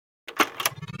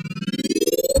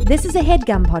This is a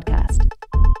HeadGum podcast.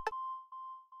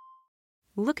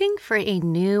 Looking for a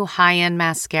new high-end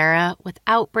mascara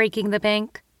without breaking the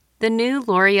bank? The new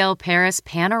L'Oreal Paris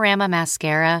Panorama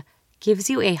Mascara gives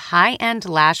you a high-end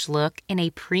lash look in a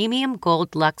premium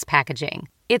gold luxe packaging.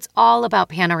 It's all about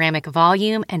panoramic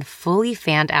volume and fully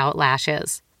fanned-out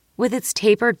lashes. With its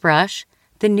tapered brush,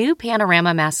 the new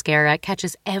Panorama Mascara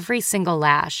catches every single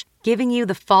lash, giving you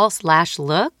the false lash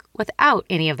look without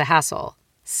any of the hassle.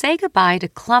 Say goodbye to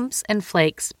clumps and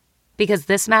flakes, because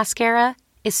this mascara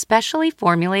is specially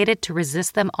formulated to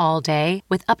resist them all day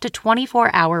with up to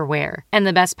 24-hour wear. And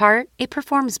the best part? It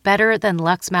performs better than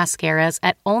Luxe mascaras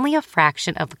at only a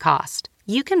fraction of the cost.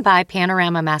 You can buy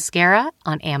Panorama Mascara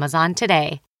on Amazon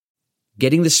today.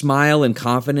 Getting the smile and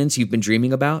confidence you've been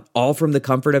dreaming about, all from the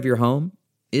comfort of your home,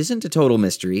 isn't a total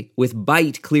mystery with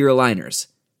Byte clear aligners.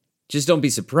 Just don't be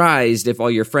surprised if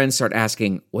all your friends start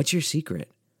asking, "What's your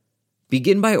secret?"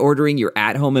 Begin by ordering your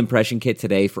at-home impression kit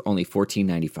today for only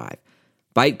 $14.95.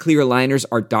 Byte clear aligners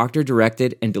are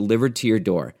doctor-directed and delivered to your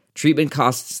door. Treatment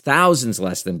costs thousands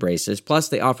less than braces, plus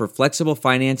they offer flexible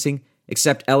financing,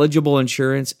 accept eligible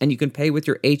insurance, and you can pay with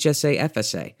your HSA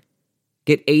FSA.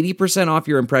 Get 80% off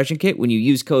your impression kit when you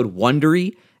use code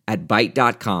WONDERY at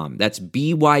Byte.com. That's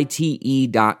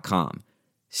BYTE.com.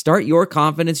 Start your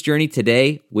confidence journey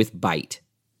today with Byte.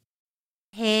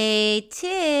 Hey,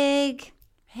 Tig.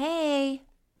 Hey.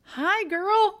 Hi,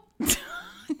 girl.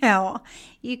 No,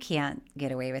 you can't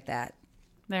get away with that.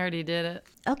 I already did it.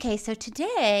 Okay, so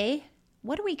today,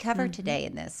 what do we cover today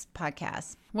in this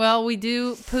podcast? Well, we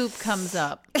do poop comes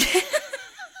up.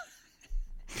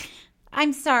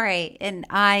 I'm sorry, and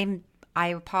I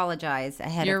apologize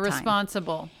ahead You're of time.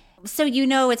 responsible. So you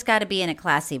know it's got to be in a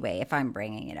classy way if I'm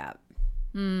bringing it up.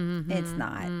 It's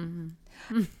not.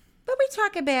 But we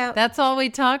talk about... That's all we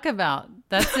talk about.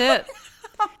 That's it.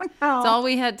 Oh, no. That's all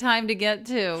we had time to get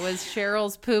to was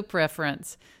Cheryl's poop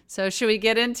reference. So should we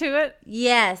get into it?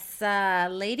 Yes,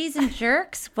 ladies and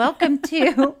jerks, welcome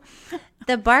to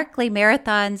the Barkley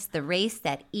Marathons, the race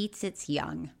that eats its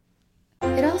young.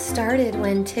 It all started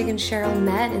when Tig and Cheryl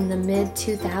met in the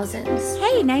mid-2000s.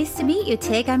 Hey, nice to meet you,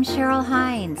 Tig. I'm Cheryl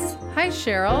Hines. Hi,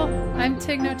 Cheryl. I'm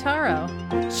Tig Notaro.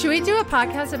 Should we do a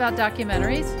podcast about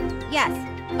documentaries? Yes.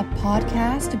 A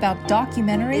podcast about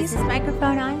documentaries? Is this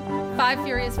microphone on? 5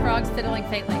 furious frogs fiddling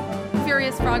faintly.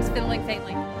 Furious frogs fiddling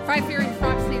faintly. 5 furious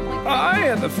frogs fiddling faintly. I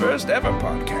am the first ever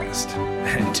podcast,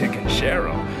 and Tig and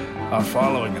Cheryl are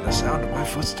following in the sound of my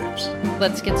footsteps.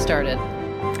 Let's get started.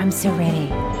 I'm so ready.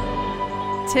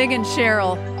 Tig and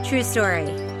Cheryl. True story.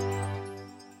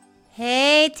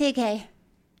 Hey, Tig. Hey.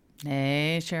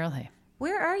 Hey, Cheryl. Hey.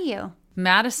 Where are you?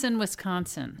 Madison,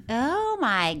 Wisconsin. Oh,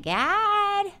 my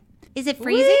God. Is it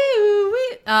freezing?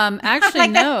 Actually,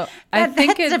 Like no. I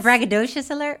think that's it's a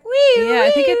braggadocious alert. Woo, Yeah,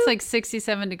 I think woo. it's like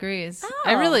 67 degrees. Oh,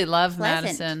 I really love pleasant.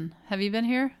 Madison. Have you been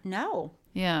here? No.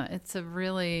 Yeah, it's a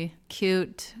really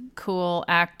cute, cool,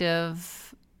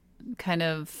 active, kind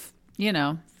of,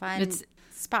 Fun it's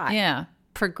spot. yeah,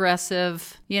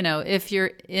 progressive. If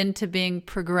you're into being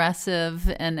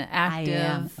progressive and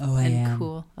active and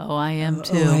cool. Oh, I am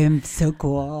too. Oh, I am so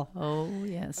cool. Oh,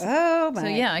 yes. Oh, my. So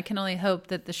yeah, I can only hope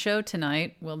that the show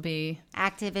tonight will be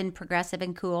Active and progressive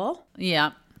and cool.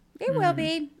 yeah. It will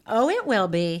be. Oh, it will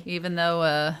be. Even though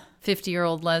a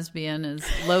 50-year-old lesbian is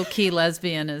low-key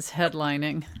lesbian is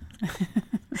headlining.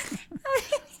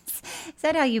 Is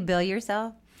that how you bill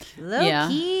yourself?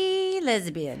 Low-key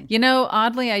lesbian.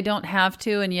 Oddly, I don't have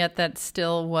to, and yet that's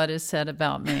still what is said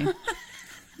about me.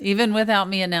 Even without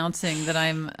me announcing that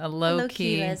I'm a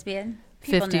low-key lesbian.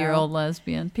 50-year-old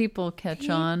lesbian. People catch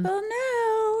on. People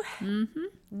know. Mm-hmm.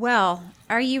 Well,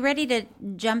 are you ready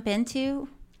to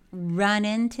run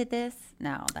into this?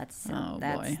 No, that's Oh,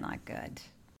 boy. not good.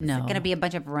 No. Is it going to be a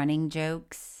bunch of running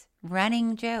jokes?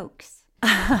 Running jokes.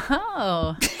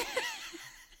 Oh,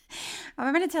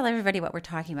 I'm going to tell everybody what we're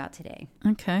talking about today.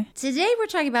 okay. Today we're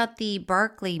talking about the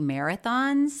Barkley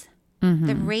Marathons,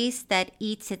 the race that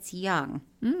eats its young.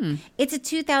 It's a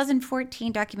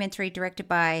 2014 documentary directed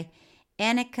by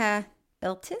Annika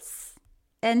Biltis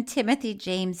and Timothy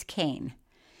James Kane.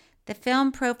 The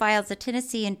film profiles a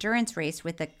Tennessee endurance race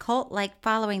with a cult-like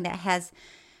following that has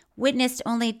witnessed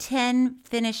only 10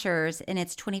 finishers in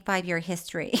its 25-year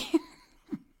history.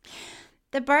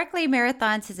 The Barkley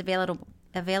Marathons is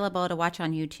available to watch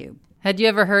on YouTube. Had you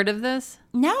ever heard of this?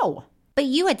 No, but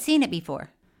you had seen it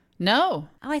before. No.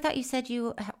 Oh, I thought you said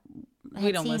you had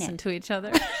We don't seen listen it. to each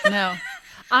other. No.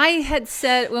 I had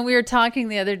said, when we were talking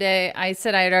the other day, I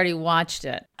said I had already watched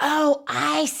it. Oh,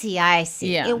 I see.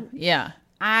 Yeah. It- Yeah.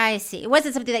 I see. It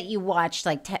wasn't something that you watched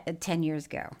like 10 years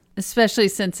ago. Especially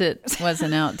since it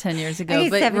wasn't out 10 years ago. I mean,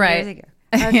 but 7 right. years ago.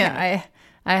 Okay. Yeah,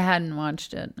 I hadn't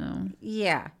watched it. No.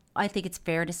 Yeah. I think it's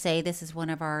fair to say this is one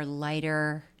of our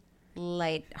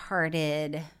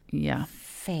light-hearted Yeah.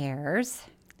 fairs.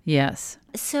 Yes.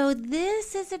 So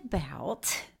this is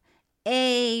about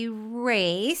a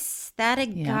race that a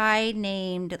guy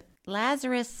named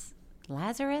Lazarus?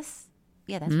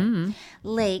 Yeah, that's right.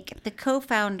 Lake, the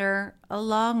co-founder,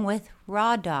 along with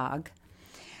Raw Dog,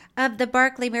 of the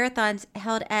Barkley Marathons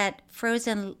held at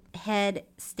Frozen Head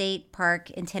State Park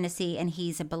in Tennessee, and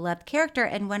he's a beloved character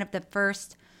and one of the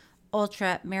first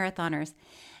ultra marathoners.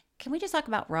 Can we just talk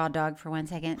about Raw Dog for 1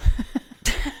 second?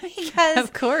 Because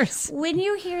Of course. when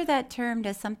you hear that term,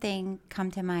 does something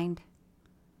come to mind?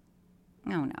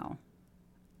 Oh no.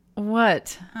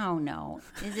 What? Oh no.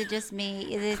 Is it just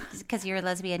me? Is it because you're a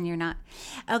lesbian and you're not?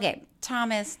 Okay,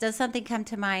 Thomas, does something come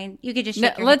to mind? You could just No,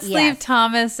 shake your let's head. leave Yes.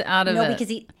 Thomas out of No, it.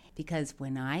 because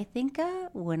when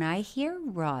I hear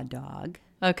Raw Dog,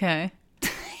 Okay.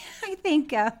 I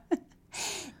think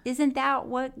isn't that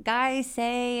what guys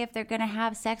say if they're going to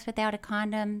have sex without a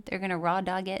condom? They're going to raw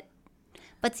dog it.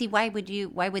 But see, why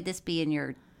would this be in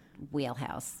your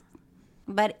wheelhouse?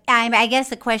 But I guess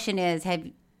the question is,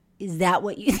 is that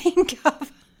what you think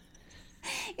of?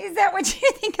 Is that what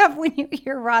you think of when you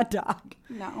hear Raw Dog?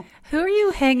 No. Who are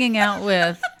you hanging out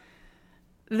with?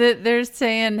 That they're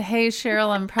saying, "Hey Cheryl,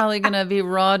 I'm probably gonna be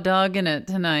raw dogging it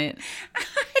tonight."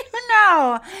 I don't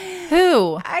know.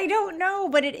 Who? I don't know,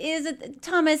 but it is.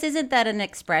 Thomas, isn't that an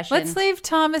expression? Let's leave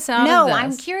Thomas out No, of this.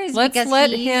 I'm curious Let's because let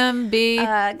he's, him be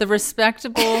the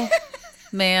respectable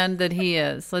man that he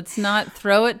is. Let's not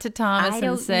throw it to Thomas I and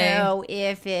don't say, know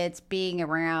if it's being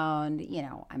around,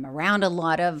 I'm around a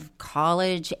lot of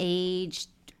college age.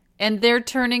 and they're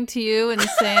turning to you and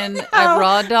saying, "I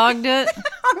raw dogged it."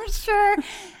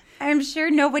 I'm sure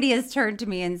nobody has turned to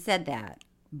me and said that.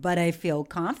 But I feel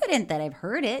confident that I've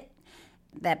heard it,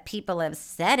 that people have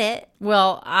said it.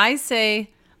 Well, I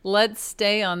say let's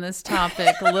stay on this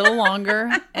topic a little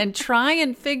longer and try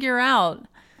and figure out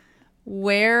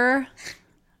where,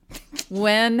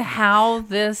 when, how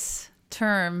this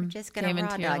term Just gonna came raw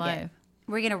into your dog life. it.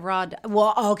 We're gonna raw dog.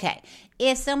 Well, okay.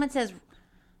 If someone says,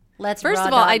 "Let's," First raw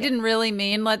of all, dog I it. didn't really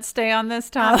mean let's stay on this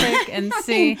topic and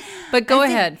see. But go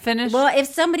ahead, finish. Well, if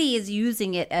somebody is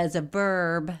using it as a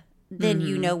verb, then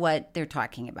you know what they're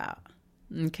talking about.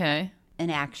 Okay. An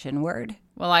action word.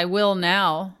 Well, I will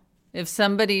now. If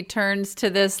somebody turns to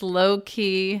this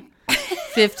low-key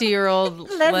 50-year-old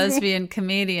lesbian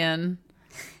comedian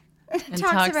and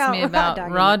talks to me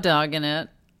about raw dogging it.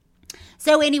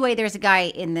 So anyway, there's a guy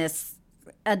in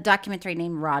a documentary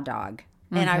named Raw Dog.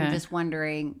 And I'm Okay. just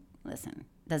wondering, listen,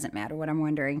 doesn't matter what I'm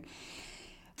wondering.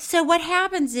 So what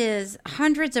happens is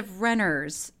hundreds of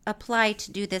runners apply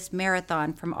to do this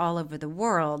marathon from all over the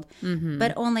world,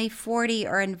 but only 40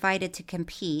 are invited to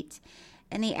compete.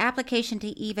 And the application to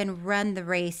even run the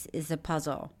race is a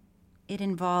puzzle. It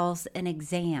involves an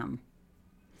exam.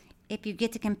 If you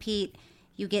get to compete,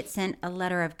 you get sent a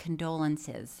letter of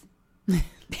condolences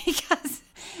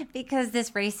because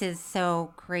this race is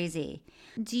so crazy.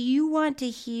 Do you want to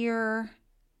hear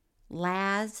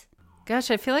Laz?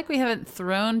 Gosh, I feel like we haven't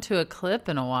thrown to a clip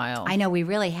in a while. I know we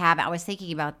really have. I was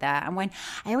thinking about that.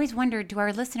 I always wonder, do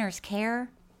our listeners care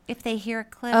if they hear a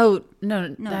clip? Oh, no.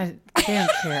 They don't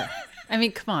care. I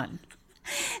mean, come on.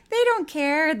 They don't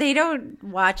care. They don't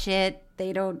watch it.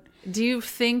 They don't. Do you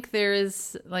think there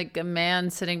is like a man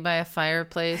sitting by a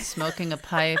fireplace smoking a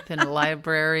pipe in a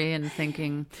library and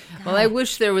thinking, well, I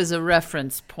wish there was a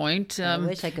reference point. I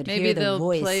wish I could maybe hear the they'll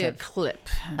voice play a of- clip.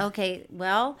 Okay,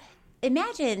 well,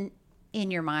 imagine in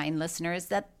your mind, listeners,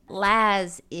 that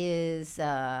Laz is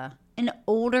an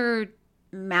older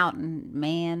mountain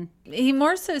man. He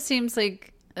more so seems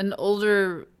like an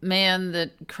older man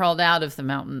that crawled out of the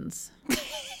mountains.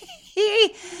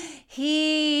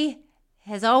 He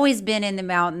has always been in the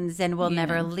mountains and will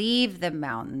never leave the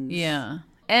mountains. Yeah.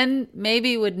 And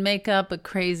maybe would make up a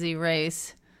crazy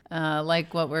race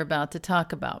like what we're about to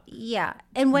talk about. Yeah.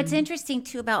 And what's interesting,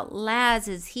 too, about Laz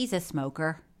is he's a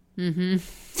smoker.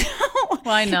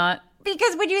 Why not?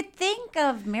 Because when you think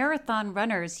of marathon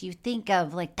runners, you think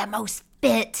of like the most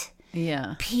fit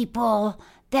Yeah. people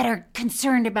that are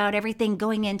concerned about everything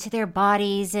going into their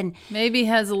bodies. And Maybe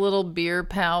has a little beer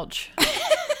pouch.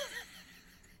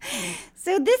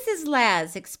 so this is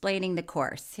Laz explaining the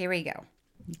course. Here we go.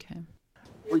 Okay.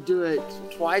 We do it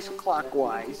twice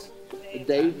clockwise, a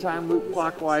daytime loop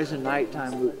clockwise, a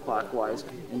nighttime loop clockwise,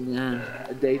 and then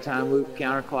a daytime loop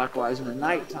counterclockwise and a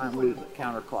nighttime loop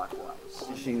counterclockwise.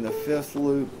 Finishing the fifth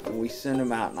loop, we send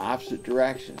them out in opposite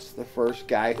directions. The first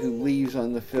guy who leaves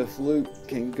on the fifth loop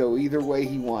can go either way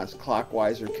he wants,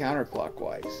 clockwise or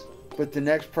counterclockwise. but the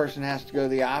next person has to go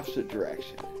the opposite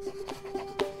direction.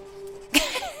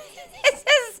 This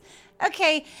is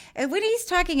okay. When he's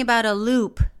talking about a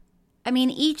loop, I mean,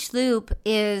 each loop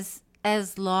is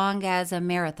as long as a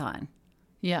marathon.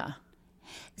 Yeah.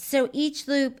 So each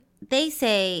loop, they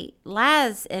say,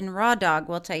 Laz and Raw Dog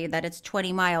will tell you that it's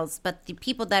 20 miles, but the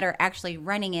people that are actually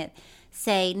running it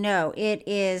say, no, it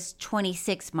is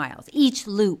 26 miles, each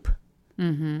loop.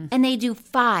 Mm-hmm. And they do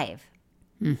 5.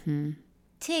 Mm-hmm.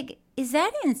 Tig, is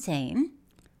that insane?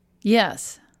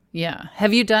 Yes. Yeah.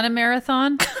 Have you done a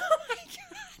marathon? Oh my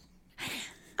God.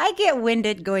 I get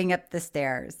winded going up the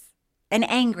stairs and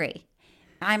angry.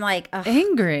 I'm like, ugh.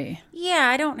 Angry? Yeah,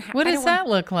 I don't. What does that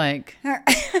look like?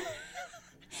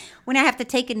 When I have to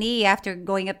take a knee after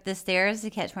going up the stairs to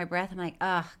catch my breath, I'm like,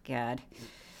 oh, God.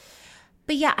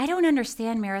 But yeah, I don't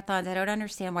understand marathons. I don't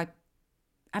understand why.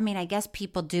 I mean, I guess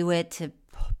people do it to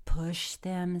push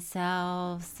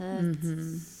themselves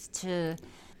to.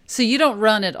 So you don't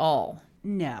run at all?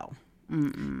 No.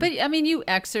 Mm-mm. But I mean, you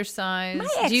exercise.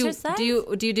 Do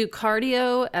you do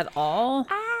cardio at all?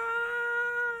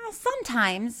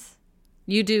 Sometimes.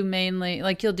 You do mainly,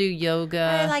 like you'll do yoga.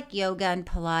 I like yoga and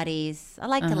Pilates. I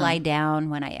like to lie down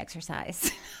when I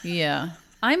exercise. Yeah.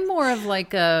 I'm more of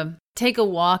like take a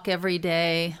walk every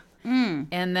day.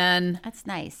 And then. That's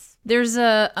nice. There's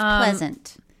it's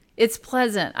pleasant. It's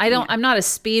pleasant. I'm not a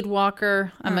speed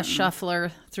walker. I'm a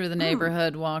shuffler through the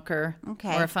neighborhood walker.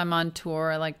 Okay. Or if I'm on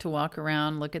tour, I like to walk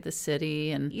around, look at the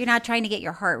city. And you're not trying to get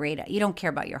your heart rate up. You don't care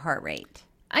about your heart rate.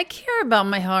 I care about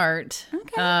my heart,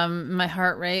 okay. My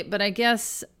heart rate, but I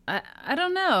guess, I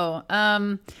don't know.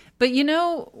 But you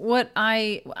know what?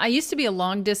 I used to be a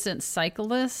long distance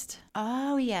cyclist.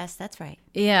 Oh, yes, that's right.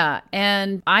 Yeah.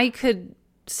 And I could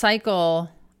cycle.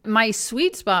 My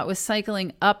sweet spot was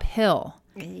cycling uphill.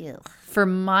 Ew. For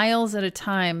miles at a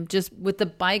time, just with the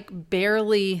bike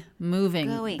barely moving.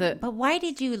 But why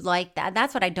did you like that?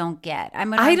 That's what I don't get.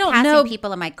 I'm don't passing know.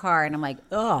 people in my car, and I'm like,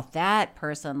 oh, that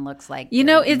person looks like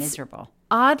it's miserable.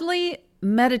 Oddly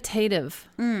meditative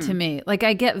to me. Like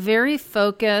I get very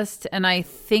focused, and I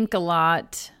think a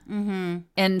lot. Mm-hmm.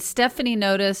 And Stephanie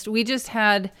noticed we just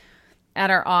had at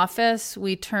our office,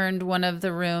 we turned one of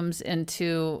the rooms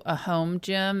into a home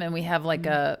gym, and we have like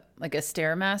a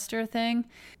Stairmaster thing.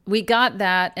 We got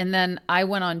that, and then I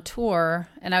went on tour,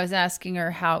 and I was asking her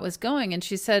how it was going, and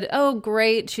she said, oh,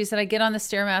 great. She said, I get on the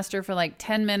Stairmaster for like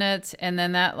 10 minutes, and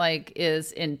then that like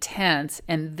is intense,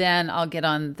 and then I'll get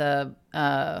on the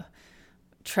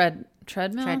treadmill?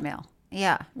 Treadmill,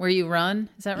 yeah. Where you run,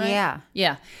 is that right? Yeah.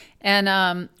 Yeah. And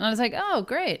I was like, oh,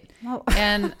 great. Oh.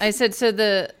 And I said, so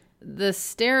the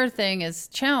stair thing is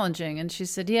challenging, and she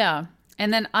said, yeah.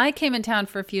 And then I came in town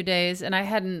for a few days, and I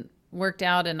hadn't worked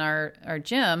out in our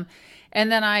gym.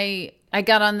 And then I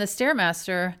got on the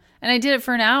Stairmaster, and I did it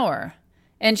for an hour.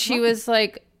 And she was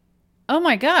like, oh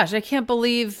my gosh, I can't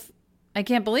believe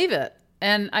it.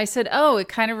 And I said, oh, it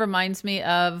kind of reminds me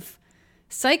of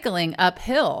cycling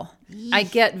uphill. I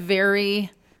get very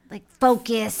like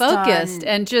focused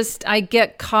and just I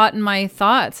get caught in my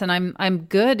thoughts, and I'm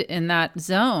good in that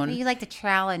zone. So you like to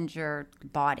challenge your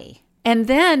body. And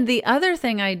then the other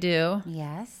thing I do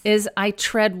is I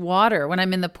tread water. When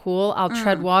I'm in the pool, I'll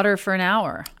tread water for an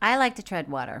hour. I like to tread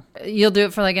water. You'll do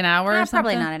it for like an hour or something?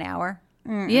 Probably not an hour.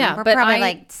 Yeah. We're probably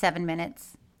like 7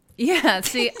 minutes. Yeah.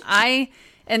 See,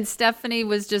 and Stephanie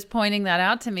was just pointing that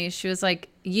out to me. She was like,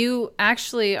 you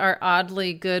actually are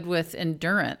oddly good with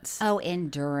endurance. Oh,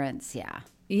 endurance. Yeah.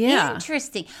 Yeah.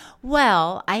 Interesting.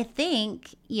 Well, I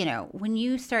think, when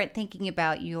you start thinking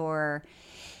about your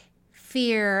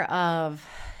fear of,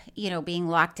 being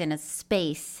locked in a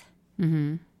space,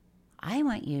 I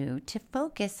want you to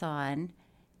focus on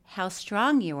how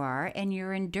strong you are and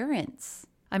your endurance.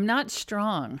 I'm not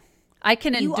strong. I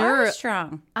can endure. You are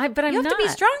strong. But I'm not. You have to be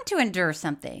strong to endure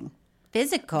something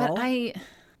physical. But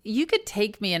you could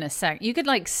take me in a sec. You could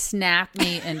like snap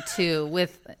me in two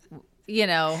with,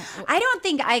 I don't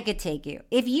think I could take you.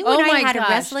 If you and I had a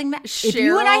wrestling match, Cheryl, if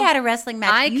you and I had a wrestling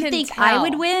match, you think tell. I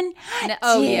would win? No,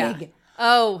 oh, yeah.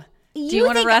 Oh, do you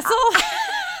want to wrestle?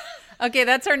 Okay,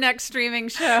 that's our next streaming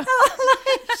show. Live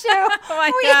show. Oh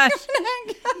my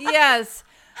gosh. Yes.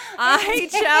 I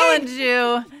challenge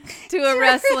you to a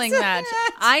wrestling match.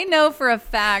 I know for a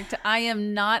fact I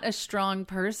am not a strong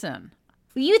person.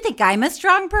 You think I'm a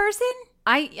strong person?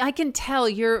 I can tell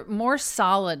you're more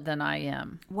solid than I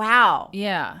am. Wow.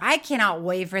 Yeah. I cannot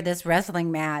wait for this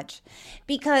wrestling match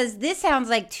because this sounds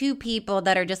like two people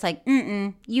that are just like,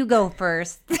 you go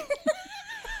first.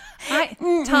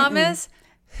 Thomas,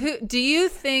 do you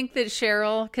think that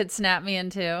Cheryl could snap me in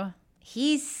two?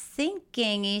 He's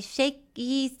thinking.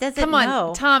 He doesn't Come on,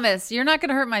 know. Thomas, you're not going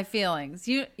to hurt my feelings.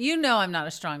 You know I'm not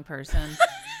a strong person.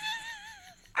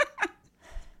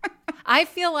 I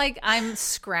feel like I'm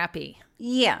scrappy.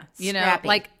 Yeah, You know, scrappy.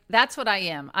 like that's what I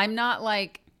am. I'm not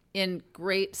like in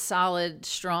great, solid,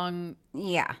 strong,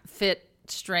 fit,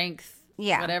 strength,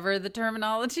 whatever the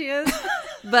terminology is.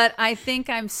 But I think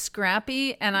I'm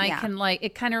scrappy, and I can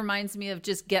it kind of reminds me of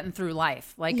just getting through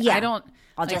life. Like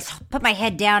I'll just put my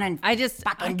head down and I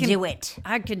can do do it.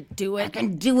 I can do it. I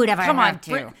can do it if Come I on, have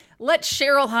to. let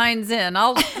Cheryl Hines in.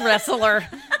 I'll wrestle her.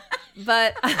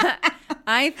 But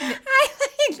I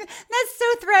think that's so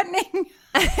threatening.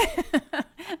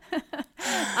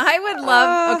 I would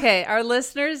love. Okay, our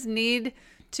listeners need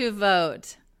to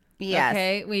vote. Yes.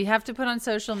 Okay, we have to put on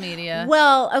social media.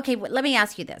 Well, okay. Let me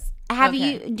ask you this: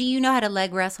 do you know how to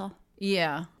leg wrestle?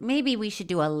 Yeah. Maybe we should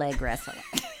do a leg wrestle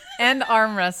and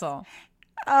arm wrestle.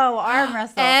 Oh, arm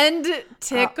wrestle. And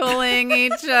tickling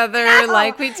each other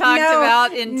like we talked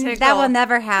about in Tickle. That will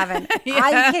never happen.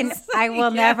 Yes. I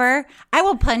will never. I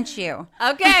will punch you.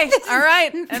 Okay. All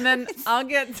right. And then I'll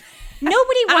get...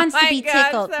 Nobody wants to be gosh,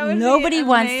 tickled. that would Nobody be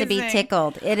wants to be amazing.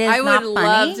 tickled. It is I not would funny.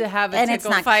 love to have a and it's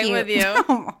tickle not fight cute. with you.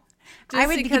 No. Just I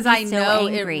would because be I so know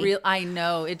angry. I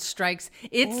know it strikes.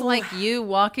 It's like you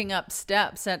walking up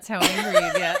steps. That's how angry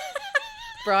you get.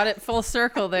 Brought it full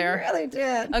circle there. You really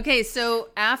did. Okay, so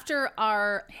after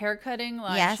our haircutting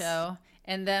live Yes. show,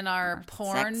 and then our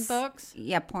porn sex. books,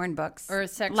 Yeah, porn books. or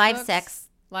sex Live books? sex.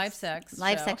 Live sex,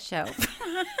 Live show. sex show.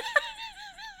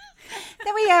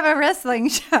 Then we have a wrestling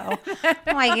show. Oh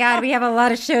my God, we have a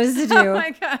lot of shows to do. Oh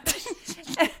my gosh.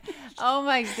 Oh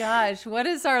my gosh. What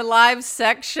is our live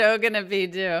sex show gonna be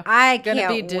Gonna wait.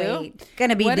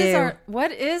 Gonna be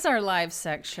What is our live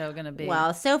sex show gonna be?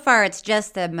 Well, so far it's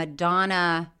just the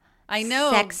Madonna I know.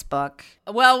 sex book.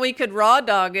 Well, we could raw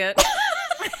dog it.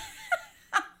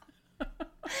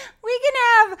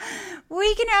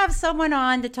 We can have someone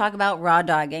on to talk about raw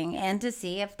dogging and to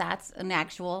see if that's an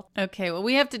actual. Okay, well,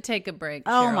 we have to take a break.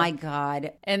 Oh Cheryl. my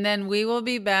God. And then we will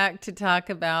be back to talk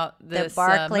about this The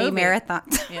Barkley movie. Marathon.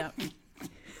 Yeah.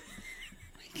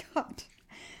 God.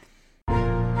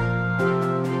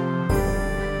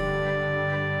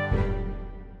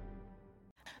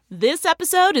 This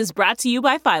episode is brought to you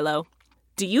by Philo.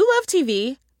 Do you love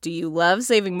TV? Do you love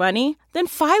saving money? Then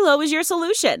Philo is your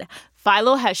solution.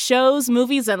 Philo has shows,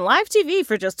 movies, and live TV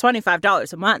for just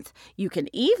 $25 a month. You can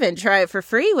even try it for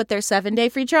free with their 7-day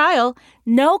free trial.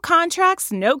 No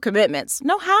contracts, no commitments,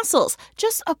 no hassles.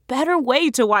 Just a better way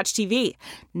to watch TV.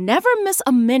 Never miss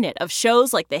a minute of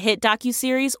shows like the hit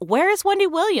docuseries Where is Wendy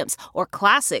Williams? Or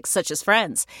classics such as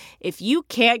Friends. If you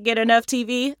can't get enough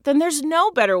TV, then there's no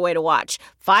better way to watch.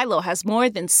 Philo has more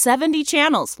than 70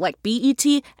 channels like BET,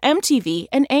 MTV,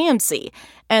 and AMC.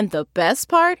 And the best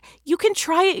part? You can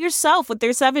try it yourself with their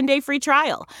 7-day free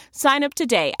trial. Sign up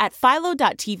today at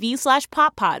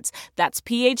philo.tv/poppods. That's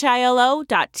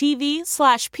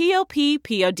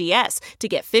philo.tv/POPPODS to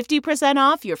get 50%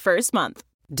 off your first month.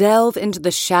 Delve into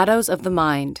the shadows of the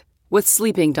mind with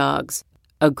Sleeping Dogs,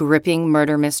 a gripping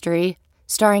murder mystery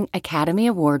starring Academy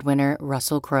Award winner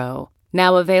Russell Crowe.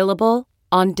 Now available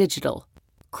on digital.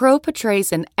 Crowe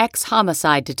portrays an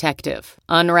ex-homicide detective,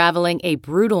 unraveling a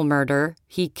brutal murder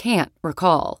he can't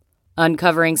recall.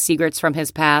 Uncovering secrets from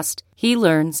his past, he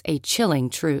learns a chilling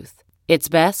truth. It's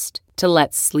best to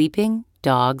let sleeping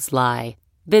dogs lie.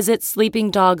 Visit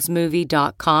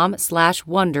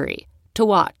sleepingdogsmovie.com/Wondery to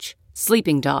watch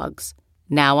Sleeping Dogs,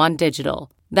 now on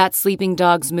digital. That's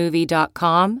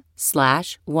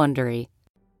sleepingdogsmovie.com/Wondery.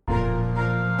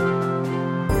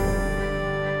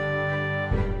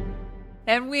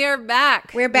 And we are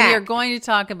back. We're back. We are going to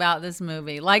talk about this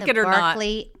movie, like it or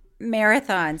Barkley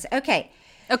Marathons. Okay.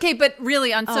 not. Okay, but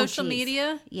really, on social geez.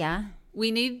 media, Yeah.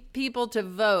 we need people to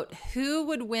vote. Who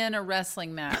would win a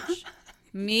wrestling match?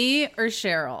 Me or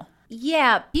Cheryl?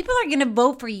 Yeah, people are going to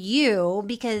vote for you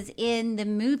because in the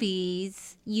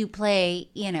movies you play,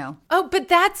 Oh, but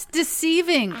that's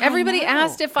deceiving. Everybody know.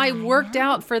 asked if I worked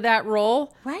out for that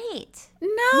role. Right.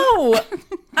 No.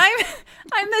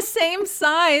 I'm the same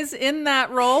size in that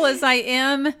role as I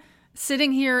am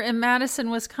sitting here in Madison,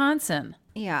 Wisconsin.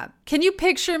 Yeah. Can you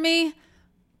picture me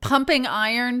pumping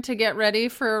iron to get ready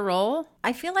for a role?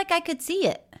 I feel like I could see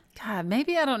it. God,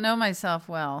 maybe I don't know myself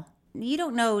well. You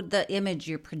don't know the image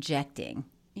you're projecting.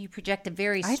 You project a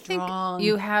very I strong. think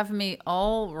you have me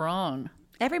all wrong.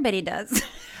 Everybody does.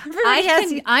 Everybody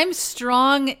has. I'm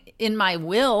strong in my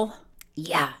will.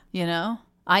 Yeah.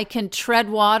 I can tread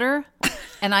water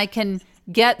and I can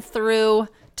get through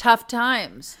tough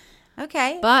times.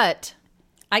 Okay. But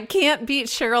I can't beat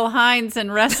Cheryl Hines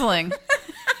in wrestling.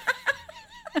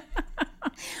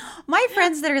 My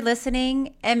friends that are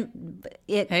listening, and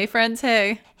Hey, friends,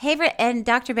 hey. And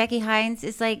Dr. Becky Hines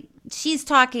is like, she's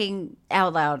talking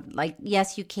out loud. Like,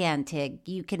 yes, you can, Tig.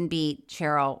 You can beat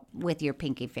Cheryl with your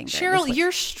pinky finger. Cheryl,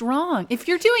 you're strong. If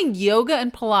you're doing yoga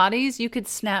and Pilates, you could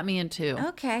snap me in two.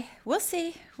 Okay, we'll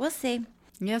see. We'll see.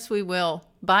 Yes, we will.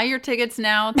 Buy your tickets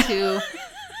now to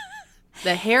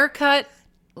the haircut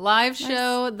live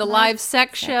show, the live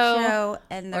sex show,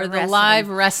 and or the live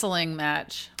wrestling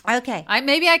match. Okay.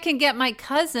 Maybe I can get my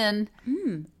cousin.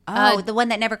 The one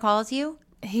that never calls you?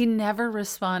 He never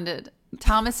responded.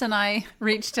 Thomas and I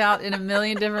reached out in a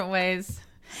million different ways.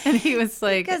 And he was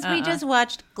like, because we just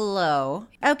watched Glow.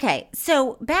 Okay.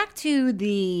 So back to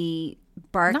the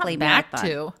Barkley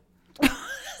Marathon.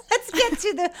 Let's get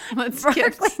to the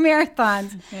Barkley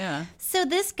Marathons. Yeah. So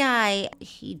this guy,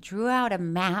 he drew out a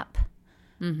map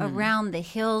around the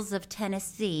hills of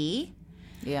Tennessee.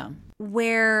 Yeah.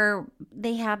 Where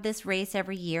they have this race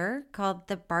every year called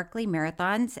the Barkley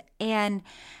Marathons. And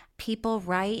people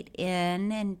write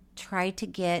in and try to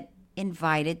get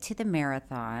invited to the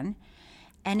marathon.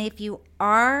 And if you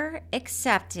are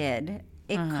accepted,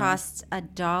 it costs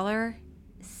 $1.60.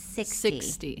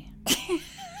 $60.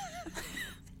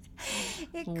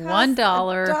 It costs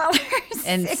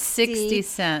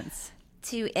 $1.60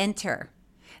 to enter.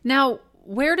 Now,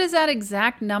 where does that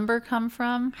exact number come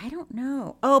from? I don't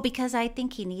know. Oh, because I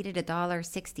think he needed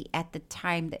 $1.60 at the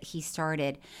time that he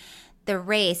started the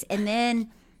race. And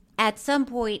then at some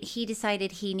point he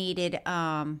decided he needed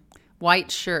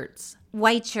white shirts.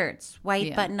 White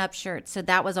button-up shirts. So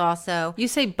that was also... You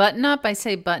say button-up, I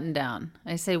say button-down.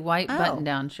 I say white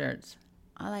button-down shirts.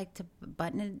 I like to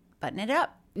button it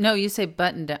up. No, you say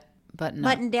button-up.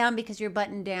 Button down because you're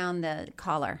button down the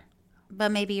collar.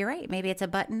 But maybe you're right. Maybe it's a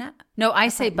button up. No, I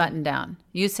say button down.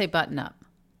 You say button up.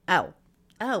 Oh,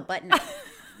 button up.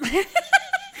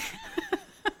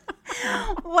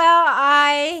 Well,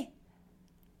 I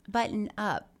button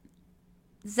up.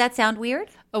 Does that sound weird?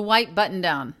 A white button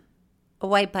down. A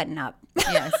white button up.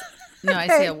 Yes. No, I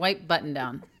say a white button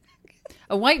down.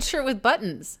 A white shirt with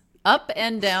buttons up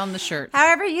and down the shirt.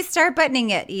 However you start buttoning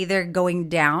it, either going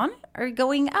down or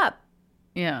going up.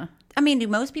 Yeah. I mean, do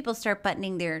most people start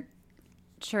buttoning their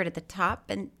shirt at the top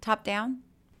and top down?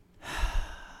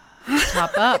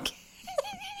 Top up.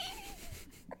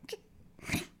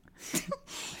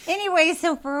 Anyway,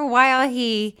 so for a while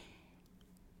he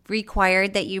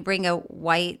required that you bring a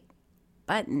white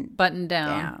button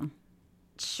down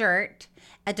shirt,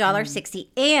 $1.60,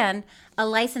 and a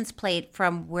license plate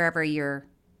from wherever you're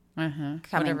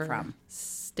coming from,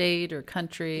 state or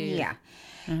country. Yeah.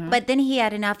 But then he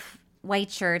had enough white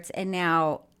shirts, and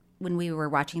now when we were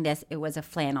watching this, it was a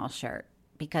flannel shirt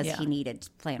because he needed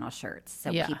flannel shirts,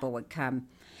 so people would come.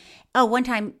 Oh, one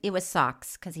time it was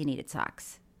socks because he needed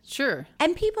socks. Sure.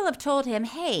 And people have told him,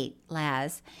 hey,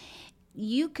 Laz,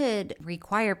 you could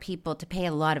require people to pay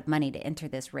a lot of money to enter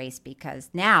this race because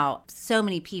now so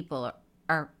many people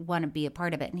want to be a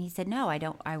part of it. And he said, no, I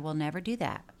don't. I will never do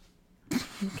that.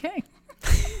 Okay.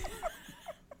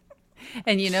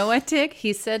 And you know what, Tig?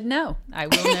 He said no. I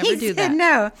will never do that.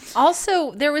 No.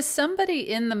 Also, there was somebody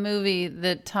in the movie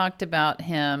that talked about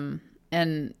him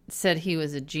and said he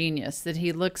was a genius, that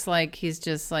he looks like he's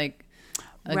just like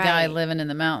a guy living in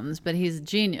the mountains, but he's a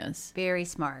genius. Very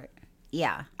smart.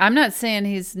 Yeah. I'm not saying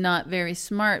he's not very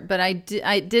smart, but I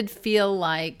did feel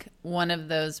like one of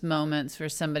those moments where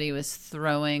somebody was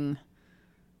throwing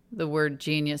the word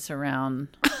genius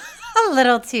around a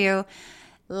little too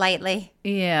lightly.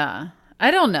 Yeah. I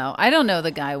don't know. I don't know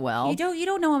the guy well. You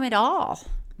don't know him at all.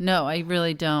 No, I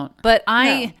really don't. But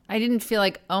I didn't feel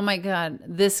like, oh my God,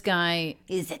 this guy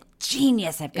is a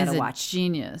genius. I've got to watch.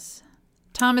 Genius.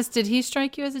 Thomas, did he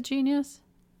strike you as a genius?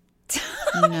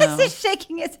 Thomas is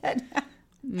shaking his head.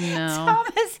 No.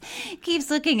 Thomas keeps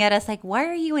looking at us like, why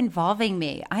are you involving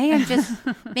me? I am just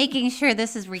making sure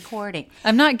this is recording.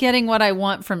 I'm not getting what I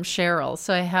want from Cheryl,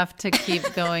 so I have to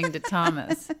keep going to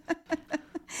Thomas.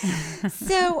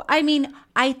 So, I mean,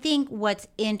 I think what's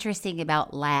interesting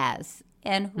about Laz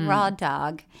and Raw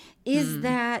Dog is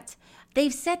that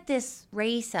they've set this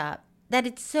race up that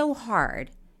it's so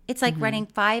hard. It's like running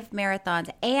 5 marathons,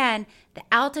 and the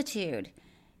altitude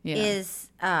is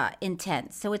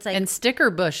intense. So it's like... And sticker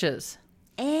bushes.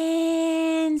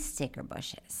 And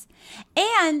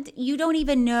you don't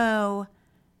even know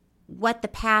what the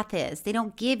path is. They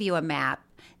don't give you a map.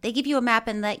 They give you a map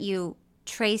and let you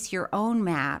trace your own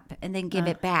map and then give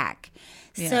it back.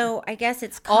 Yeah. So I guess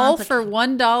it's all for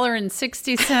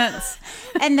 $1.60.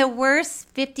 And the worst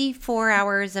 54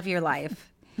 hours of your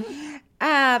life. You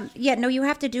have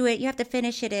to do it. You have to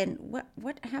finish it in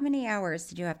how many hours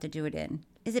did you have to do it in?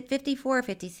 Is it 54 or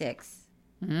 56?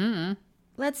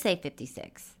 Let's say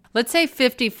 56. Let's say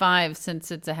 55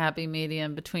 since it's a happy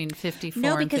medium between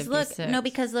 54 and 56.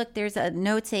 Because look, there's a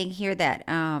note saying here that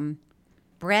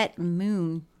Brett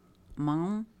Moon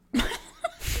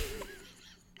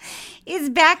is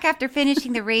back after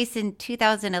finishing the race in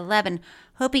 2011,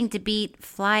 hoping to beat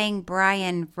Flying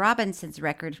Brian Robinson's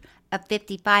record of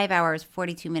 55 hours,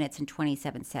 42 minutes, and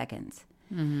 27 seconds.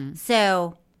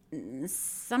 So I'm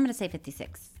going to say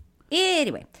 56.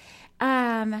 Anyway,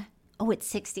 it's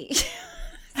 60.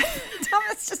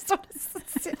 Thomas just told us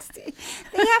it's 60.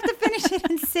 They have to finish it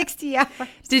in 60 hours.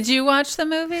 Did you watch the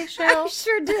movie, Cheryl?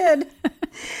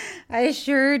 I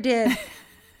sure did.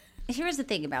 Here's the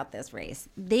thing about this race.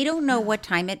 They don't know what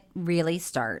time it really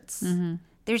starts.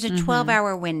 There's a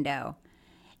 12-hour window,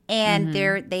 and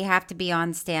they have to be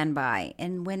on standby.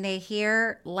 And when they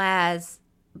hear Laz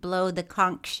blow the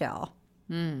conch shell,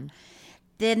 then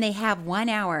they have 1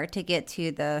 hour to get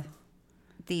to the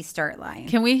start line.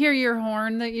 Can we hear your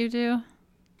horn that you do?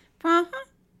 No,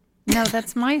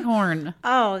 that's my horn.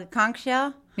 Oh, the conch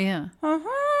shell? Yeah.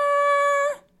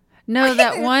 No,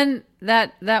 that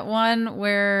one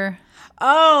where.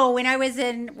 Oh, when I was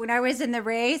in the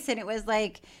race, and it was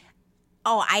like,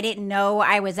 I didn't know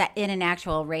I was in an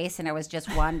actual race, and I was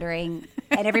just wandering,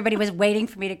 and everybody was waiting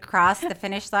for me to cross the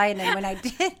finish line, and when I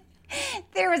did,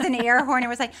 there was an air horn. It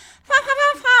was like, fa, fa,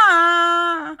 fa,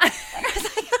 fa. And I was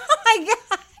like, oh my God.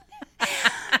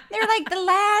 They're like the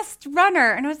last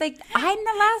runner. And I was like, I'm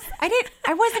the last.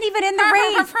 I wasn't even in the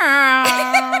race.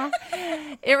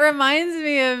 It reminds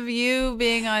me of you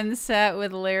being on set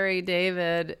with Larry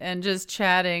David and just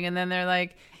chatting. And then they're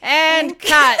like, and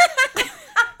cut.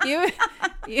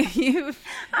 You've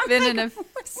been in a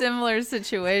similar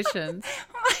situations.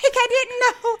 Like, I didn't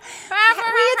know.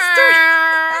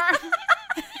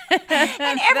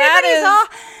 And everybody's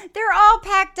they're all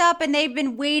packed up, and they've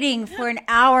been waiting for an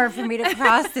hour for me to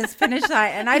cross this finish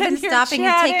line. And I've been stopping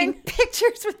and taking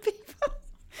pictures with people.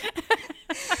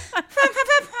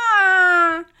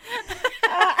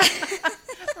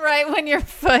 Right when your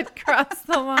foot crossed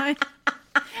the line.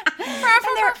 They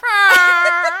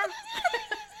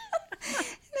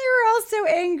were all so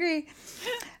angry.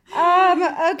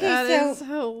 Okay, that is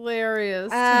hilarious.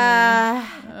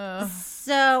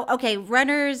 So,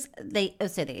 runners, they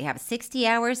have 60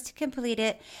 hours to complete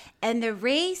it, and the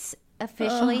race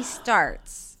officially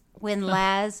starts when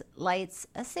Laz lights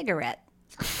a cigarette.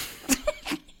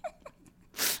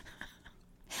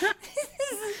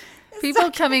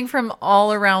 People coming from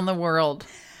all around the world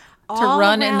to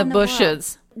run in the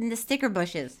bushes. In the sticker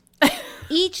bushes.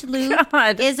 Each loop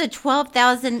is a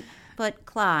 12,000-foot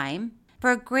climb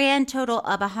for a grand total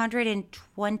of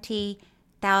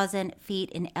 120,000 feet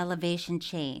in elevation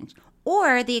change,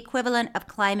 or the equivalent of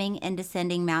climbing and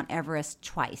descending Mount Everest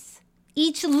twice.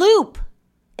 Each loop.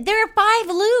 There are 5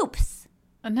 loops.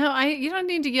 No, you don't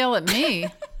need to yell at me.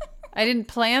 I didn't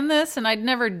plan this, and I'd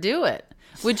never do it.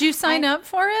 Would you sign up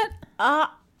for it?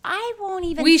 I won't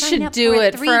even We sign should up do for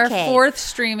it 3K. for our 4th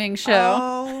streaming show.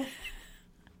 Oh.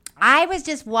 I was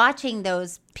just watching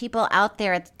those people out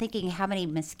there thinking how many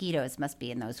mosquitoes must be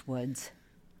in those woods.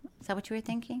 Is that what you were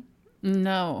thinking?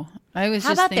 No. I was How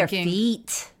just about thinking. their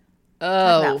feet?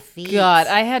 Oh, feet. God.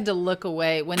 I had to look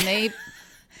away. When they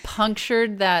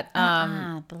punctured that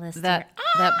blister.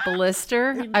 that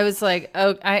blister, I was like,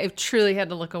 I truly had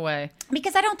to look away.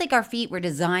 Because I don't think our feet were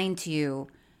designed to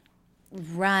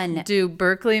run. Do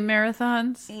Berkeley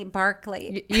marathons?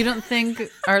 Barkley. You don't think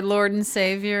our Lord and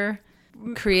Savior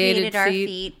created our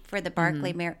feet for the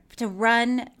Barkley Marathon to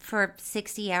run for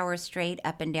 60 hours straight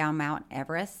up and down Mount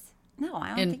Everest? No, I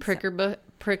don't think so.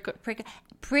 Pricker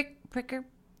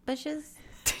bushes?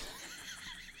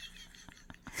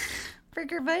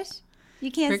 Pricker bush?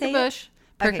 You can't say bush.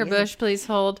 Pricker bush, please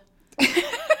hold.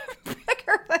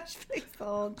 Pricker bush, please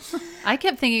hold. I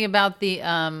kept thinking about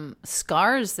the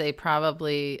scars they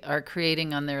probably are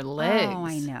creating on their legs. Oh,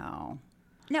 I know.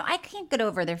 No, I can't get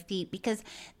over their feet because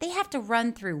they have to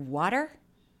run through water.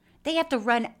 They have to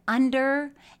run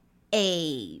under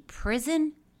a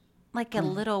prison, like a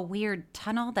little weird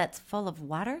tunnel that's full of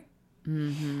water.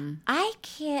 Mm-hmm. I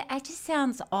can't. It just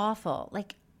sounds awful.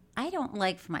 Like, I don't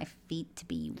like for my feet to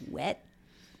be wet.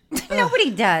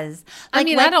 Nobody does. Like, I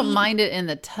mean, I don't mind it in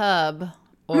the tub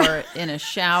or in a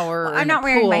shower. Well, or I'm in not a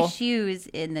wearing my pool. shoes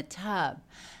in the tub.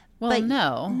 Well, but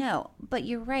no, but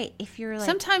you're right. If you're like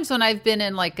sometimes when I've been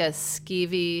in like a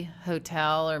skeevy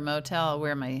hotel or motel, I'll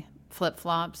wear my flip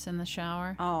flops in the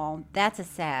shower. Oh, that's a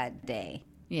sad day.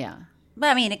 Yeah,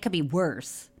 but I mean, it could be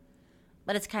worse.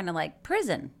 But it's kind of like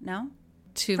prison, no?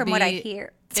 From what I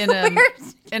hear, in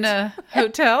a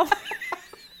hotel.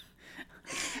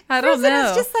 I don't know.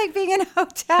 It's just like being in a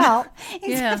hotel.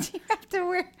 Yeah. Except you have to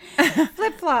wear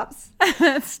flip-flops.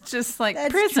 That's just like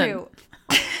That's prison. true.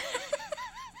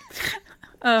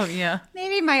 Oh, yeah.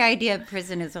 Maybe my idea of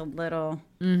prison is a little...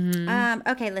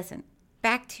 Okay, listen.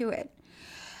 Back to it.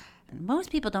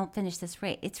 Most people don't finish this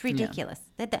race. It's ridiculous.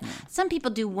 Some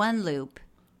people do one loop,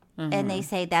 and they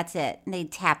say, that's it. And they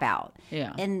tap out.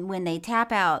 Yeah. And when they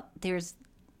tap out, there's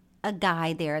a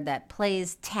guy there that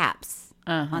plays taps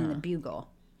on the bugle.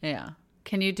 Yeah.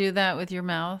 Can you do that with your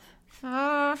mouth?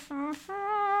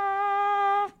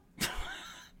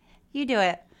 You do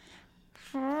it.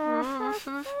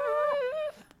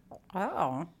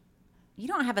 Oh. You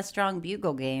don't have a strong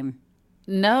bugle game.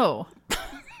 No.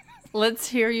 Let's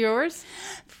hear yours.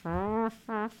 Well,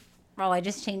 I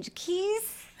just changed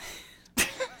keys.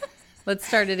 Let's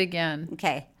start it again.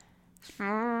 Okay.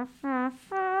 I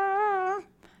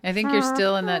think you're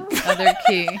still in that other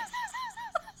key.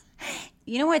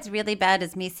 You know what's really bad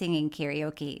is me singing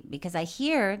karaoke because I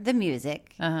hear the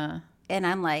music and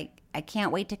I'm like, I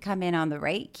can't wait to come in on the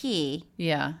right key.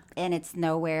 Yeah. And it's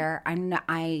nowhere. I'm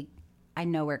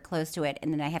nowhere close to it.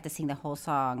 And then I have to sing the whole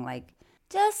song like,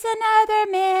 just another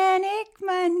manic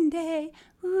Monday.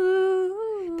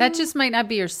 Ooh. That just might not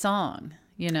be your song,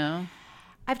 you know?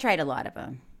 I've tried a lot of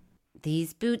them.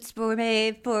 These boots were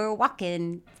made for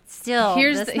walking. Still,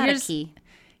 that's not a key.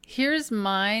 Here's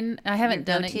mine. I haven't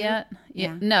done it yet.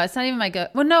 Yeah. No, it's not even my go.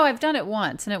 Well, no, I've done it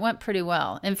once, and it went pretty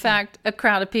well. In fact, a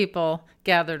crowd of people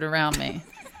gathered around me.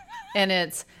 And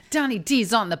it's, Donnie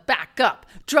D's on the back up.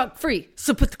 Drug free,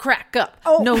 so put the crack up.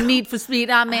 Oh. No need for speed,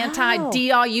 I'm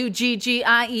anti-DRUGGIE.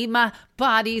 My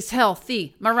body's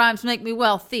healthy. My rhymes make me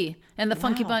wealthy. And the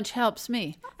Funky Bunch helps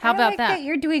me. How about that?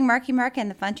 You're doing Marky Mark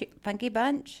and the Funky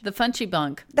Bunch? The Funchy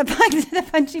Bunk. The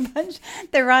Funchy Bunch.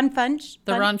 The Ron Funch.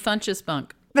 The Ron Funchus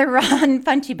Bunk. The Ron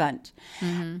Funchy Bunch.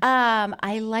 Mm-hmm.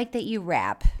 I like that you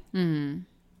rap. Mm-hmm.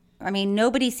 I mean,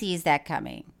 nobody sees that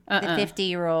coming. The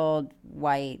 50-year-old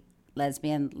white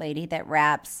lesbian lady that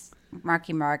raps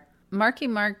Marky Mark. Mark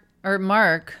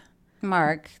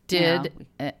did.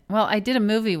 Well, I did a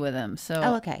movie with him. So.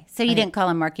 Oh, okay. So you didn't call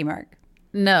him Marky Mark?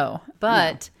 No,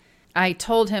 but I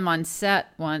told him on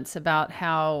set once about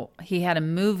how he had a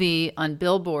movie on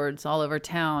billboards all over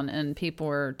town, and people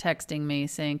were texting me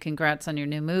saying, congrats on your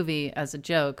new movie, as a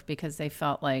joke, because they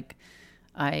felt like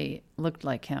I looked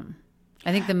like him.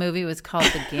 I think the movie was called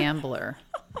The Gambler.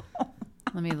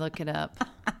 Let me look it up.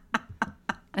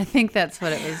 I think that's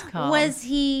what it was called. Was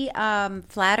he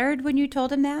flattered when you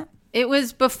told him that? It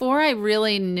was before I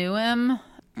really knew him,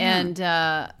 and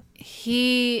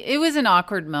it was an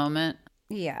awkward moment.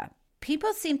 Yeah.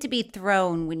 People seem to be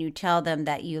thrown when you tell them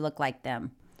that you look like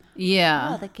them.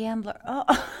 Yeah. Oh, the gambler.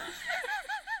 Oh.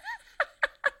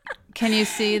 Can you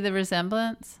see the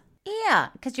resemblance? Yeah,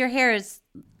 because your hair is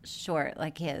short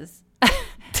like his.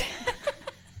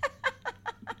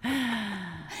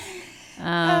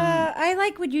 I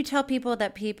like when you tell people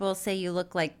that people say you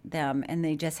look like them and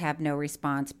they just have no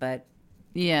response, but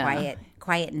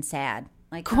quiet and sad.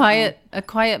 Like a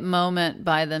quiet moment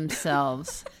by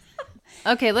themselves.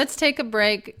 Okay, let's take a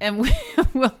break and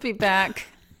we'll be back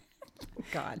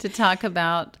to talk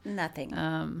about nothing.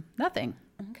 Nothing.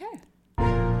 Okay.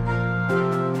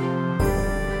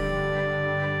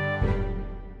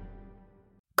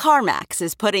 CarMax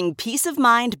is putting peace of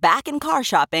mind back in car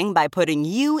shopping by putting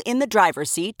you in the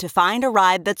driver's seat to find a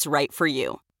ride that's right for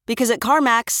you. Because at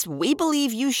CarMax, we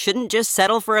believe you shouldn't just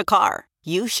settle for a car.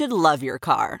 You should love your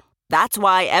car. That's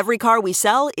why every car we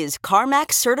sell is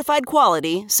CarMax certified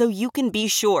quality, so you can be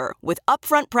sure with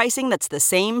upfront pricing that's the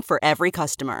same for every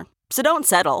customer. So don't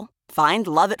settle. Find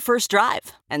love at first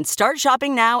drive and start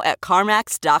shopping now at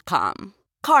CarMax.com.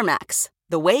 CarMax,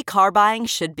 the way car buying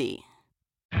should be.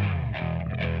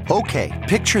 Okay,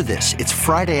 picture this. It's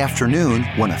Friday afternoon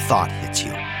when a thought hits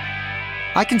you.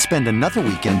 I can spend another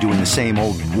weekend doing the same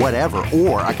old whatever,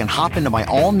 or I can hop into my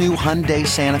all-new Hyundai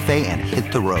Santa Fe and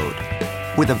hit the road.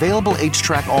 With available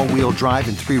H-Track all-wheel drive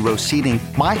and 3-row seating,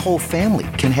 my whole family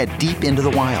can head deep into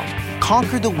the wild.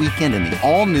 Conquer the weekend in the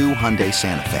all-new Hyundai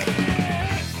Santa Fe.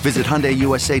 Visit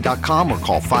HyundaiUSA.com or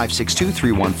call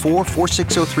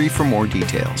 562-314-4603 for more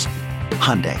details.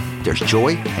 Hyundai, there's joy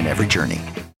in every journey.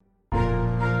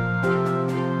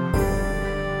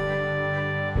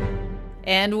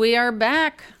 And we are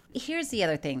back. Here's the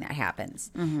other thing that happens.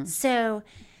 Mm-hmm. So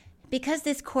because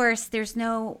this course, there's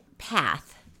no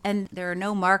path. And there are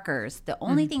no markers. The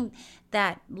only thing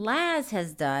that Laz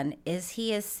has done is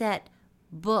he has set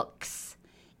books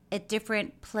at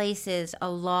different places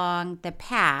along the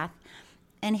path,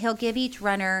 and he'll give each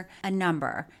runner a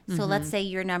number. So let's say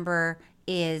your number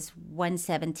is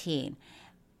 117.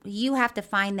 you have to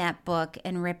find that book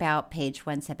and rip out page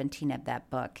 117 of that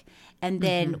book. And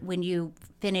then when you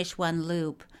finish one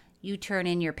loop, you turn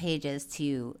in your pages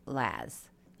to Laz.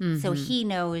 So he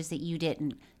knows that you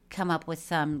didn't come up with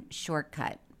some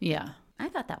shortcut. Yeah. I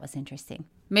thought that was interesting.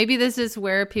 Maybe this is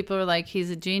where people are like, he's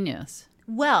a genius.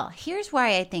 Well, here's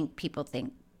why I think people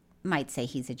might say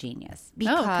he's a genius.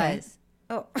 Because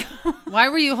Why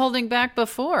were you holding back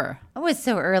before? it was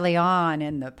so early on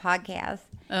in the podcast.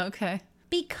 Okay.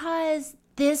 Because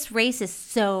this race is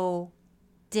so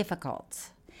difficult.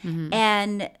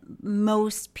 And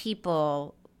most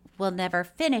people will never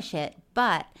finish it,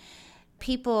 but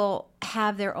people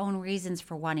have their own reasons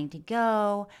for wanting to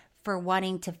go, for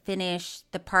wanting to finish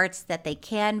the parts that they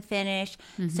can finish.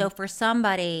 So for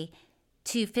somebody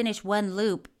to finish one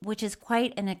loop, which is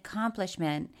quite an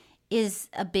accomplishment, is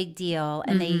a big deal.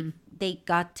 And they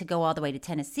got to go all the way to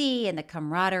Tennessee, and the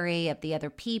camaraderie of the other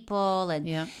people,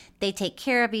 and they take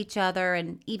care of each other.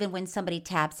 And even when somebody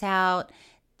taps out,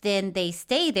 then they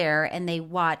stay there and they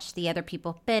watch the other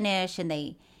people finish, and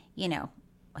they,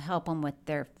 help them with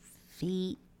their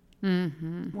feet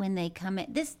when they come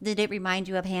in. Did it remind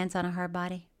you of Hands on a Hard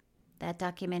Body? That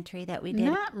documentary that we did?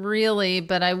 Not really,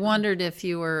 but I wondered if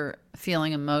you were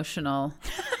feeling emotional.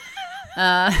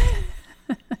 For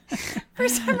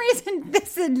some reason,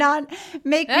 this did not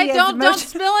make me Hey, as don't emotional.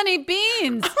 spill any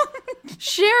beans.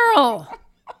 Cheryl.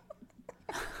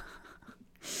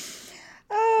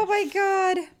 Oh my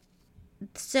God.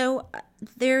 So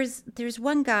there's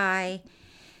one guy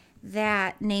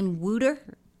that named Wooter.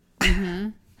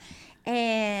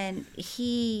 And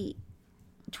he,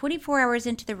 24 hours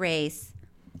into the race,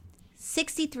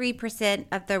 63%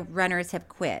 of the runners have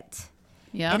quit.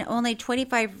 Yeah. And only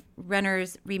 25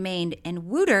 runners remained. And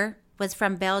Wooter was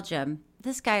from Belgium.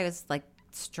 This guy was like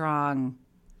strong,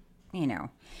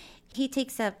 He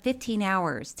takes up 15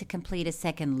 hours to complete a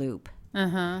second loop.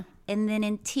 And then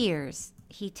in tears,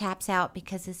 he taps out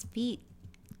because his feet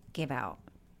give out.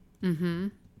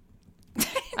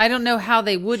 I don't know how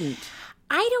they wouldn't.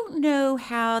 I don't know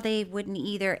how they wouldn't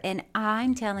either. And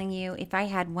I'm telling you, if I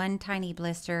had one tiny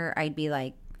blister, I'd be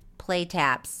like, play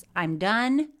taps. I'm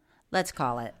done. Let's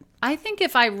call it. I think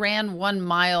if I ran 1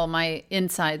 mile, my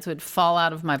insides would fall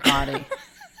out of my body.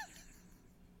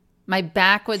 My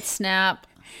back would snap.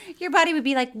 Your body would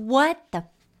be like, what the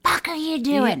fuck are you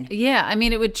doing? Yeah. I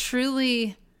mean, it would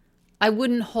truly, I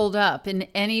wouldn't hold up in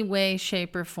any way,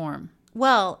 shape, or form.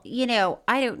 Well,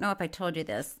 I don't know if I told you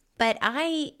this, but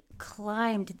I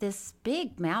climbed this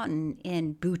big mountain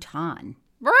in Bhutan.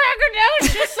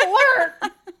 Braggadocious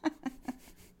alert!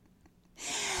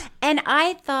 And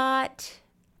I thought,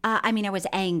 I was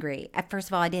angry. First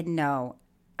of all, I didn't know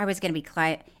I was going to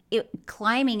be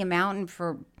climbing a mountain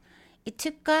it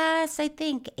took us, I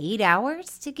think, 8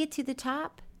 hours to get to the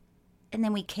top. And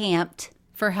then we camped.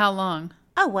 For how long?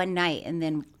 Oh, one night, and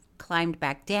then climbed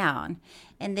back down.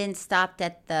 And then stopped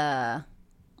at the,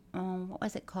 what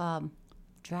was it called?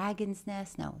 Dragon's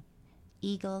Nest? No.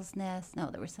 Eagle's Nest? No,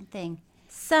 there was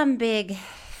some big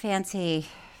fancy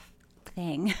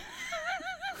thing.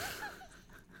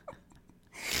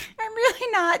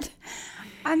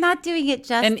 I'm not doing it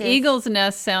justice. An eagle's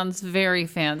nest sounds very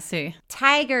fancy.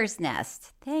 Tiger's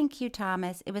Nest. Thank you,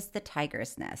 Thomas. It was the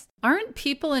Tiger's Nest. Aren't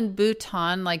people in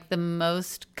Bhutan like the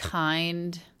most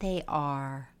kind? They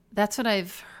are. That's what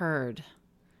I've heard.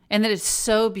 And that it's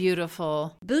so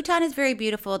beautiful. Bhutan is very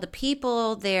beautiful. The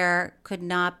people there could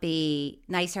not be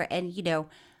nicer. And,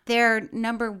 their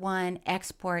number one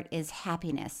export is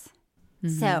happiness.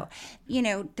 So,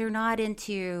 they're not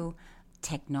into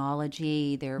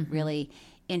technology. They're really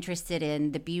interested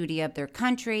in the beauty of their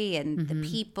country and the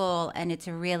people. And it's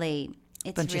really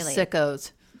of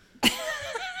sickos.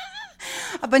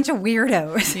 A bunch of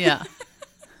weirdos. Yeah.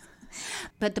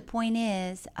 But the point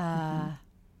is,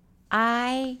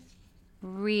 I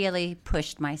really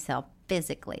pushed myself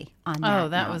physically on that. Oh,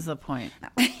 that was the point.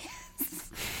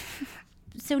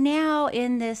 So now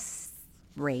in this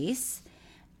race,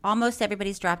 almost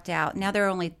everybody's dropped out. Now there are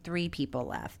only 3 people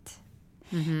left.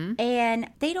 And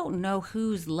they don't know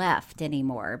who's left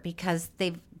anymore because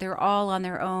they're all on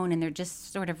their own and they're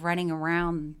just sort of running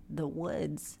around the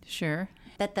woods. Sure.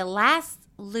 But the last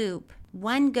loop,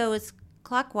 one goes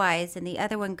clockwise and the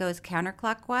other one goes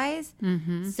counterclockwise.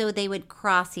 So they would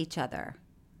cross each other.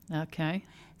 Okay.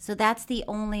 So that's the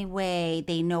only way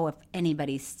they know if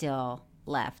anybody's still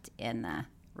left in the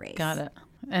race. Got it.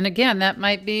 And again, that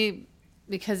might be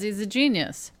because he's a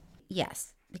genius.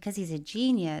 Yes, because he's a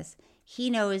genius. He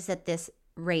knows that this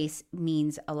race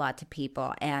means a lot to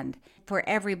people. And for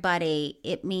everybody,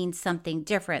 it means something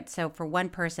different. So for one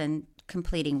person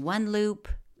completing one loop,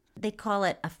 they call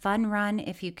it a fun run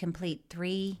if you complete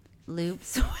 3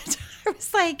 loops. I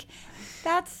was like,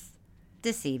 that's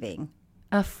deceiving.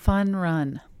 A fun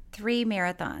run. 3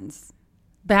 marathons.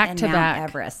 Back to Mount back.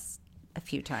 Everest a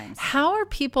few times. How are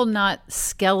people not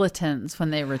skeletons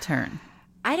when they return?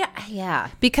 Yeah.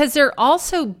 Because they're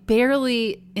also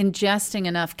barely ingesting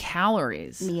enough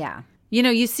calories. Yeah. You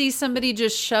know, you see somebody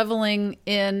just shoveling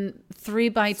in 3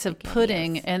 bites of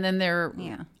pudding and then they're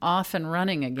off and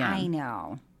running again. I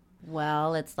know.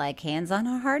 Well, it's like hands on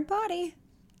a hard body.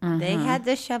 They had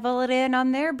to shovel it in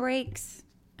on their breaks.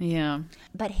 Yeah.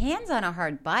 But hands on a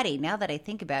hard body, now that I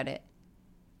think about it,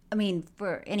 I mean,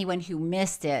 for anyone who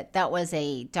missed it, that was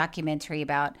a documentary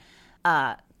about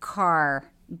a car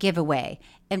giveaway.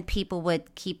 And people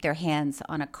would keep their hands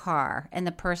on a car. And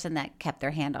the person that kept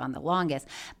their hand on the longest.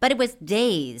 But it was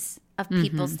days of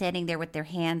people standing there with their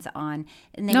hands on.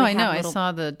 And they no, would I know. have I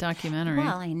saw the documentary.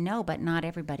 Well, I know, but not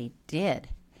everybody did.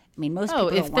 I mean, most people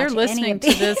don't if they're watch listening any to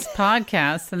of this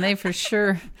podcast, then they for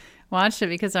sure watched it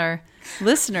because our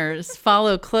listeners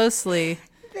follow closely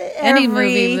any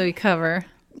movie we cover.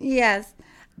 Yes.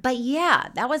 But yeah,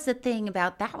 that was the thing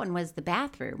about that one was the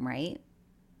bathroom, right?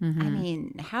 I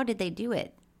mean, how did they do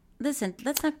it? Listen,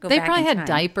 let's not go They back probably in had time.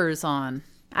 diapers on.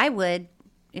 I would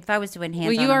if I was doing hands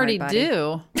Well, on you a already hard body.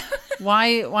 do.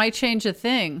 Why change a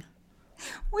thing?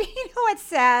 Well, you know what's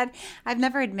sad? I've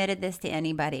never admitted this to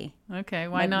anybody. Okay,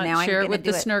 why But now not I'm share it gonna with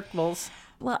the do it. Snurkles?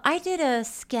 Well, I did a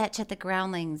sketch at the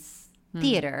Groundlings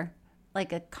Theater,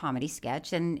 like a comedy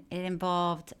sketch, and it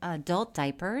involved adult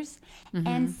diapers.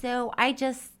 And so I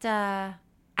just, I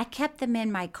kept them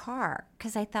in my car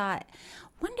because I thought,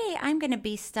 one day I'm going to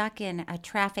be stuck in a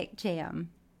traffic jam,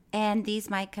 and these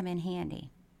might come in handy.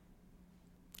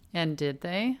 And did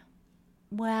they?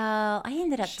 Well, I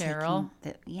ended up Cheryl?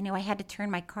 I had to turn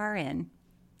my car in.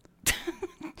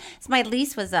 So my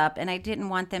lease was up, and I didn't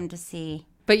want them to see.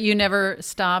 But you never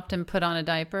stopped and put on a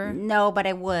diaper? No, but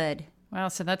I would. Wow,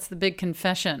 so that's the big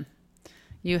confession.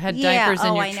 You had Yeah, diapers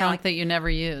in your I know. trunk that you never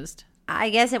used. I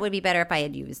guess it would be better if I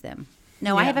had used them.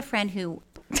 No, I Yeah. have a friend who...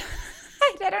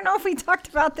 I don't know if we talked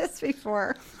about this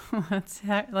before. Let's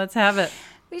have it.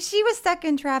 She was stuck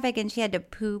in traffic, and she had to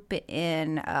poop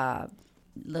in a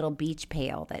little beach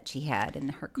pail that she had in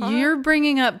her car. You're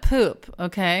bringing up poop,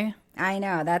 okay? I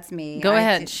know, that's me. Go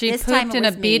ahead. She pooped in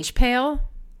a beach pail?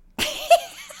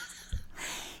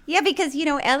 Yeah, because,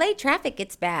 LA traffic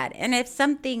gets bad. And if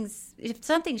something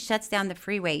shuts down the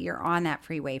freeway, you're on that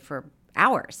freeway for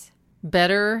hours.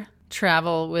 Better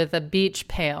travel with a beach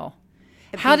pail.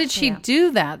 How did she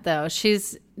do that, though?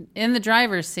 She's in the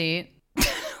driver's seat.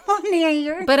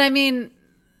 But, I mean,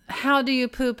 how do you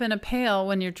poop in a pail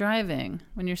when you're driving,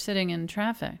 when you're sitting in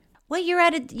traffic? Well, you're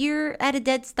at a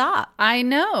dead stop. I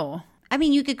know. I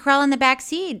mean, you could crawl in the back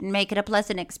seat and make it a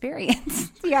pleasant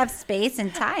experience. You have space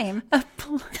and time. A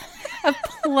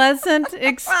pleasant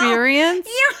experience?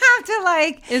 Well, you have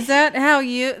to Is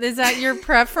that your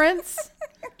preference?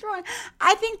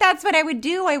 I think that's what I would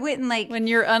do. I wouldn't when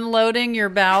you're unloading your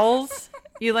bowels,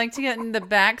 you like to get in the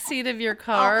back seat of your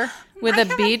car with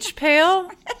a beach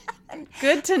pail?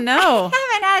 Good to know.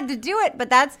 I haven't had to do it, but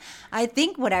that's, I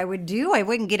think, what I would do. I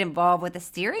wouldn't get involved with the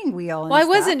steering wheel. Well, I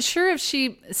wasn't sure if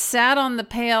she sat on the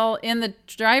pail in the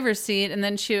driver's seat and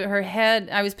then her head,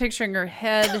 I was picturing her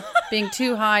head being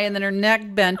too high and then her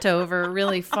neck bent over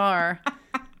really far,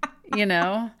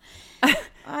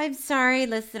 I'm sorry,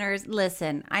 listeners.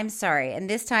 Listen, I'm sorry. And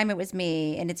this time it was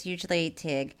me, and it's usually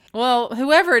Tig. Well,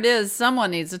 whoever it is,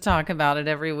 someone needs to talk about it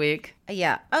every week.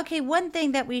 Yeah. Okay, one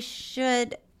thing that we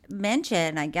should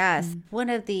mention, I guess, one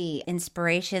of the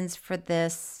inspirations for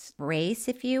this race,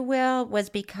 if you will, was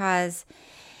because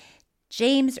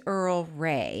James Earl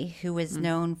Ray, who was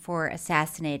known for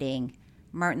assassinating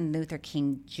Martin Luther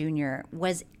King Jr.,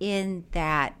 was in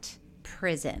that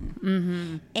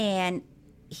prison. And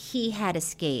he had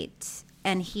escaped,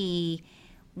 and he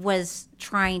was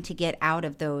trying to get out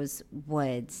of those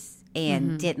woods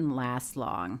and didn't last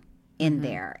long in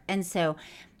there. And so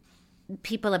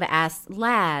people have asked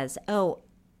Laz,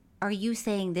 are you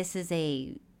saying this is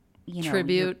a,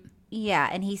 tribute? Yeah.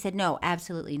 And he said, no,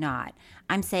 absolutely not.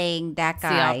 I'm saying that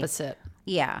guy. It's the opposite.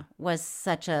 Yeah. Was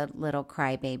such a little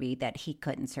crybaby that he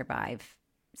couldn't survive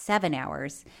 7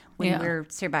 hours when we're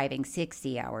surviving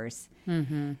 60 hours.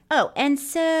 Oh, and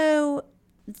so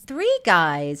 3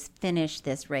 guys finished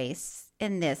this race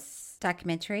in this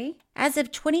documentary. As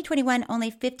of 2021,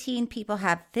 only 15 people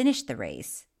have finished the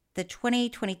race. The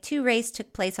 2022 race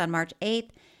took place on March 8th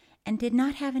and did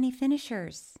not have any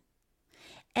finishers.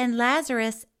 And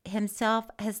Lazarus himself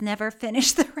has never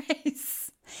finished the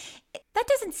race. That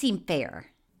doesn't seem fair.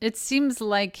 It seems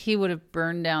like he would have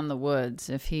burned down the woods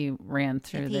if he ran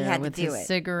through there with his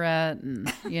cigarette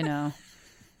and,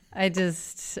 I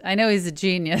know he's a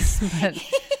genius, but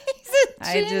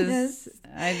I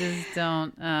just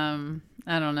don't,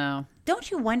 I don't know.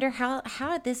 Don't you wonder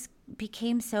how this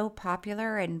became so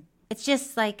popular? And it's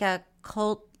just like a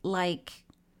cult, like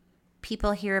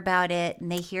people hear about it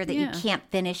and they hear that you can't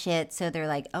finish it. So they're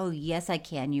like, oh, yes, I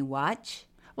can. You watch?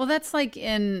 Well, that's like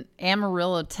in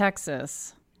Amarillo,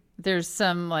 Texas. There's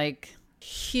some like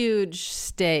huge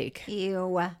steak.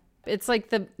 Ew. It's like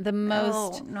the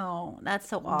most no, that's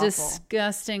so awful.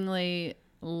 Disgustingly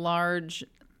large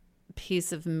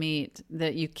piece of meat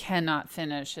that you cannot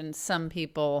finish, and some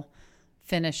people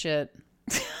finish it.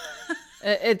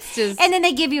 It's just, and then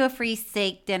they give you a free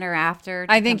steak dinner after.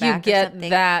 I think you get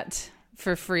that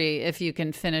for free if you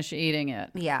can finish eating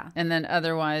it. Yeah. And then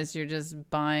otherwise you're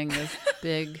just buying this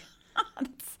big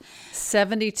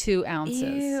 72 ounces.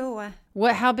 Ew.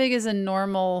 How big is a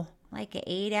normal? Like an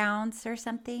 8 ounce or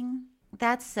something.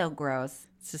 That's so gross.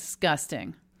 It's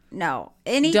disgusting. No.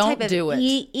 Don't do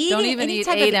it. Don't even eat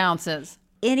 8 ounces.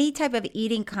 Any type of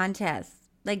eating contest.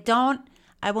 Like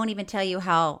I won't even tell you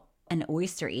how an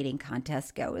oyster eating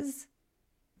contest goes.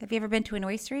 Have you ever been to an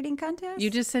oyster eating contest? You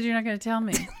just said you're not going to tell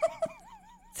me.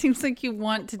 Seems like you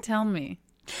want to tell me.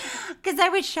 Because I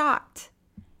was shocked.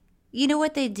 You know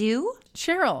what they do?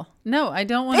 Cheryl, no, I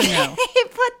don't want to know. They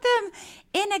put them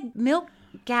in a milk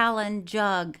gallon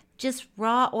jug, just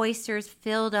raw oysters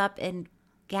filled up in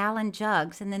gallon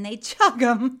jugs, and then they chug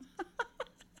them.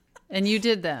 And you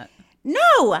did that?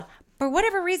 No! For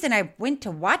whatever reason, I went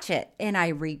to watch it, and I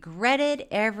regretted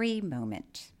every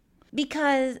moment.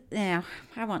 Because, I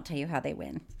won't tell you how they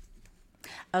win.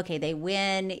 Okay, they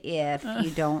win if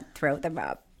you don't throw them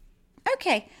up.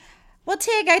 Okay. Well,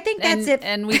 Tig, I think that's it.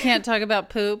 And we can't talk about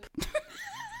poop.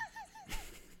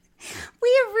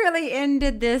 We have really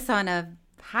ended this on a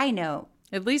high note.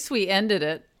 At least we ended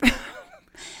it.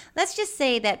 Let's just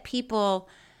say that people,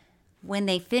 when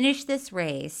they finish this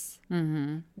race,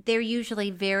 they're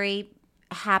usually very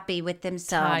happy with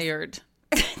themselves. Tired.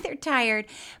 They're tired,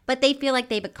 but they feel like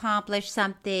they've accomplished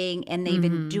something and they've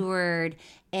endured.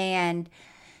 And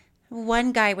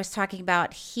one guy was talking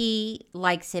about he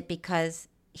likes it because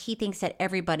he thinks that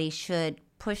everybody should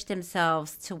push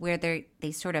themselves to where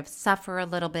they sort of suffer a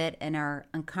little bit and are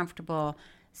uncomfortable.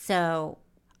 So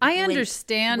I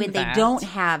understand when they don't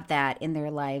have that in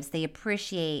their lives, they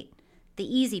appreciate the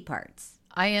easy parts.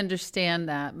 I understand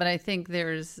that, but I think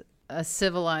there's a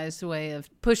civilized way of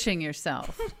pushing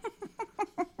yourself.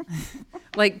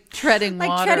 like treading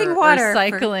water or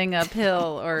cycling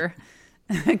uphill or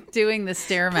doing the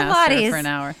Stairmaster for an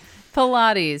hour.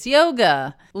 Pilates,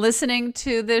 yoga, listening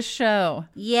to this show.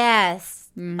 Yes.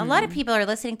 A lot of people are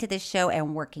listening to this show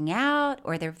and working out,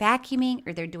 or they're vacuuming,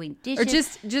 or they're doing dishes.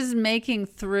 Or just making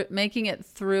it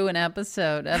through an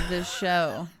episode of this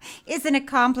show. It's an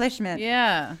accomplishment.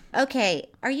 Yeah. Okay.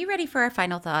 Are you ready for our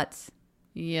final thoughts?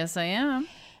 Yes, I am.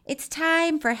 It's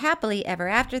time for Happily Ever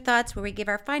After Thoughts, where we give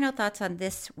our final thoughts on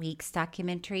this week's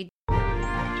documentary.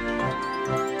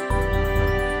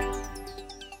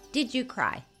 Did you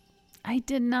cry? I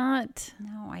did not.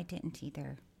 No, I didn't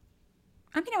either.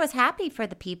 I mean, I was happy for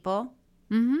the people.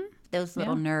 Those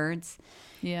little nerds.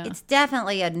 Yeah. It's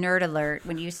definitely a nerd alert.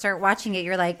 When you start watching it,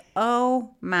 you're like,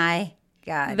 oh my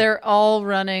God. They're all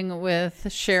running with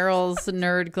Cheryl's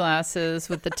nerd glasses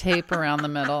with the tape around the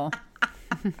middle.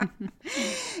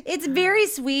 It's very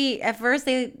sweet. At first,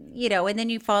 and then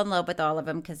you fall in love with all of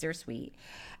them because they're sweet.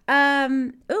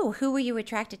 Who were you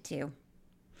attracted to?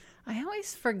 I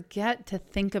always forget to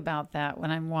think about that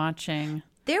when I'm watching.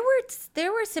 There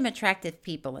were some attractive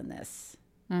people in this.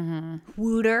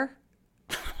 Wooter.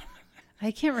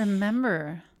 I can't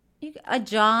remember.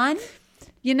 John.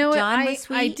 You know what? John was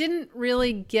sweet. I didn't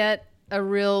really get a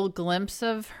real glimpse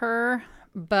of her,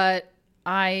 but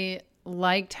I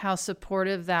liked how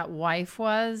supportive that wife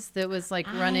was that was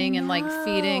like running and like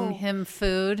feeding him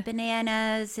food.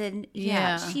 Bananas and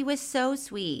she was so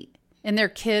sweet. And their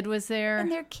kid was there.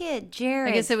 And their kid,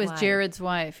 Jared. I guess it was Jared's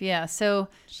wife. Yeah. So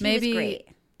she maybe was great.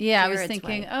 Yeah, Jared's I was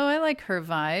thinking, wife. I like her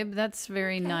vibe. That's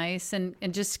very nice and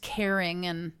just caring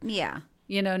and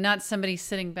not somebody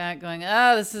sitting back going,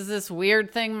 this is this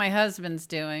weird thing my husband's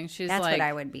doing. That's like, what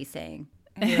I would be saying.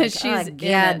 Like, she's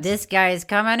this guy's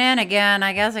coming in again.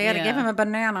 I guess I got to give him a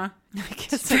banana. I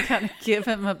guess I got to give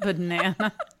him a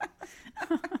banana.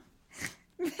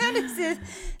 That is it.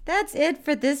 That's it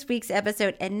for this week's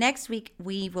episode. And next week,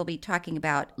 we will be talking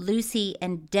about Lucy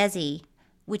and Desi,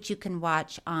 which you can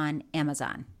watch on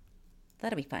Amazon.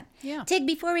 That'll be fun. Yeah. Tig,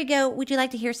 before we go, would you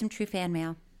like to hear some true fan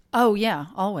mail? Oh, yeah,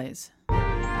 always.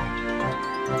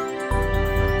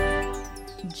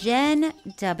 Jen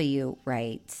W.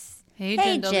 writes,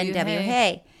 Hey, Jen W.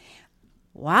 Hey.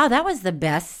 Wow, that was the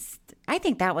best. I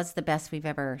think that was the best we've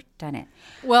ever done it.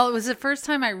 Well, it was the first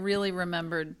time I really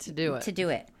remembered to do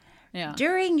it. Yeah.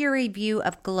 During your review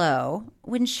of Glow,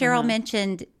 when Cheryl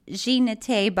mentioned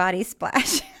Ginette Body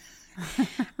Splash,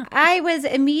 I was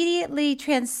immediately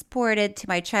transported to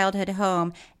my childhood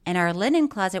home and our linen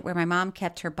closet where my mom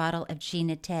kept her bottle of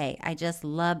Ginette. I just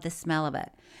loved the smell of it.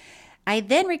 I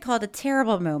then recalled a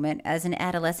terrible moment as an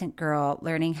adolescent girl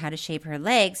learning how to shave her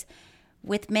legs,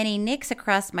 with many nicks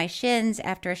across my shins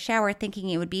after a shower, thinking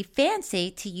it would be fancy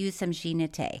to use some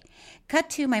Ginette. Cut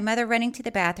to my mother running to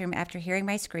the bathroom after hearing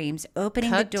my screams,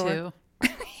 opening the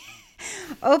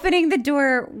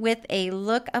door with a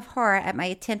look of horror at my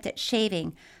attempt at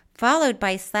shaving, followed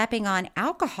by slapping on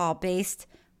alcohol-based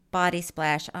body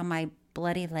splash on my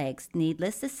bloody legs.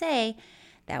 Needless to say,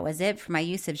 that was it for my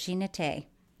use of Ginette.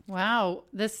 Wow,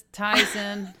 this ties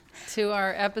in to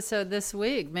our episode this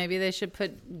week. Maybe they should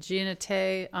put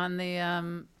Ginette on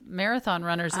the marathon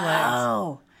runner's legs.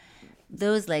 Oh,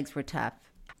 those legs were tough.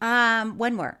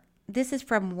 One more. This is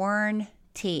from Warren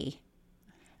T.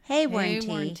 Hey,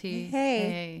 Warren T.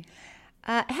 Hey.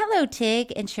 Hello,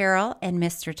 Tig and Cheryl and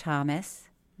Mr. Thomas.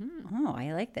 Oh,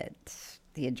 I like that.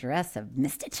 The address of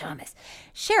Mr. Thomas.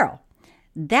 Cheryl,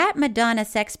 that Madonna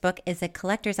sex book is a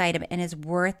collector's item and is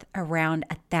worth around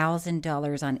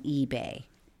 $1,000 on eBay.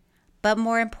 But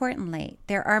more importantly,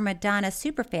 there are Madonna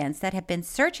superfans that have been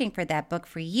searching for that book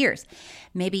for years.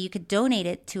 Maybe you could donate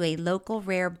it to a local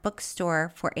rare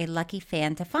bookstore for a lucky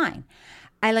fan to find.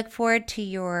 I look forward to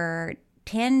your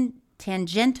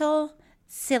tangential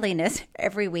silliness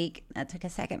every week. That took a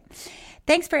second.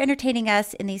 Thanks for entertaining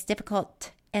us in these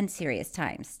difficult and serious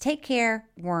times. Take care,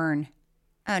 Warren.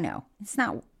 Oh, no, it's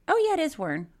not. Oh, yeah, it is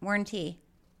Warren. Warren T.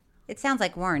 It sounds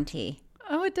like Warren T.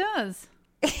 Oh, it does.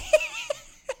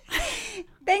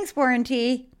 Thanks, Warren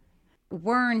T.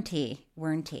 Warren T.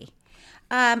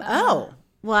 Oh,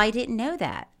 well, I didn't know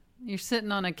that. You're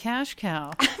sitting on a cash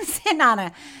cow. I'm sitting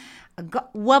on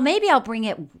well, maybe I'll bring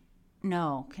it.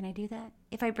 No, can I do that?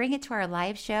 If I bring it to our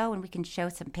live show and we can show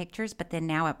some pictures, but then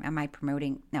now am I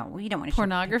promoting? No, we don't want to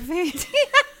pornography. Show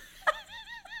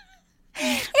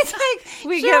it's like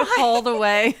we get hauled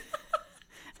away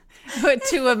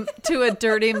to a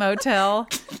dirty motel,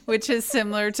 which is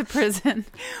similar to prison.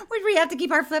 Where we have to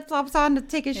keep our flip-flops on to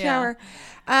take a shower.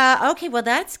 Okay, well,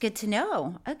 that's good to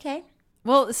know. Okay.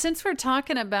 Well, since we're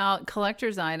talking about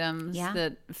collector's items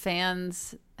that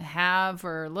fans have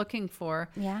or looking for,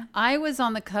 I was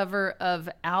on the cover of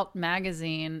Out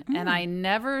magazine and I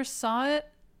never saw it,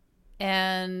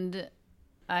 and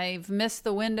I've missed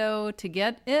the window to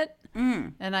get it.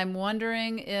 And I'm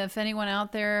wondering if anyone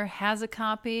out there has a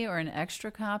copy or an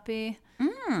extra copy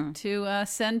to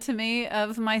send to me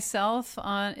of myself.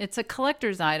 It's a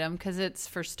collector's item because it's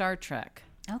for Star Trek.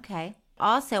 Okay.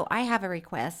 Also, I have a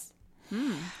request.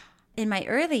 In my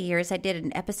early years, I did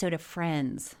an episode of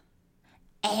Friends.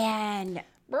 And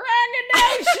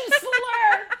braggadocious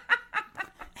alert!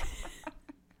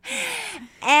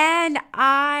 And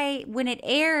when it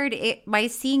aired, my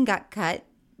scene got cut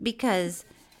because...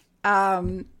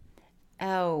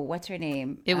 what's her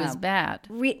name? It was bad.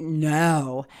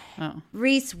 No. Oh.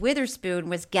 Reese Witherspoon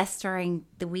was guest starring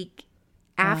the week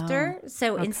after.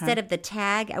 So instead of the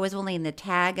tag, I was only in the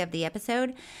tag of the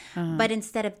episode. But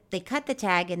instead of, they cut the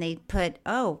tag and they put,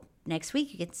 next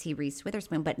week you get to see Reese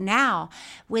Witherspoon. But now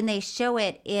when they show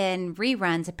it in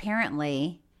reruns,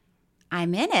 apparently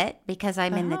I'm in it because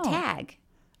I'm in the tag.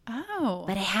 Oh.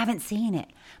 But I haven't seen it.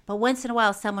 But once in a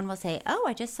while, someone will say,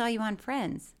 I just saw you on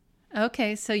Friends.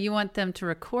 Okay, so you want them to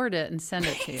record it and send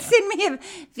it to you. Send me a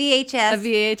VHS.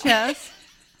 A VHS?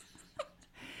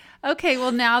 Okay,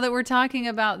 well, now that we're talking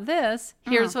about this,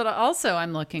 here's what also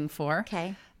I'm looking for.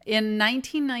 Okay. In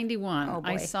 1991,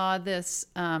 I saw this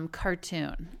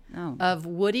cartoon of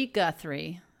Woody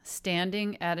Guthrie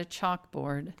standing at a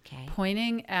chalkboard,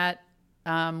 pointing at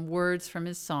words from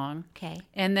his song. Okay.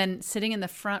 And then sitting in the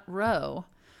front row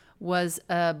was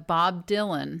Bob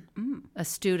Dylan, a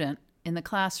student in the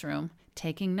classroom,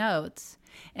 taking notes.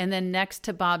 And then next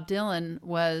to Bob Dylan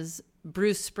was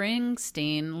Bruce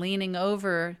Springsteen leaning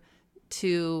over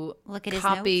to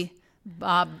copy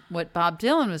what Bob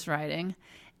Dylan was writing.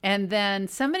 And then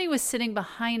somebody was sitting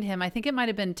behind him. I think it might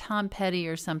have been Tom Petty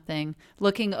or something,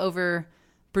 looking over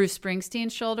Bruce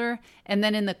Springsteen's shoulder. And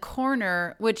then in the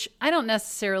corner, which I don't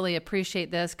necessarily appreciate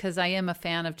this because I am a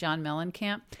fan of John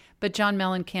Mellencamp, but John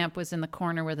Mellencamp was in the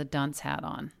corner with a dunce hat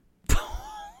on.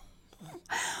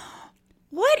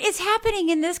 What is happening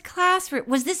in this classroom?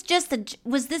 Was this just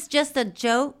a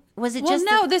joke? Was it Well, just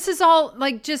no, this is all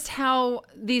like just how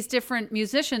these different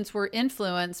musicians were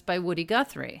influenced by Woody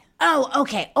Guthrie. Oh,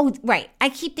 okay. Oh, right. I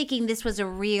keep thinking this was a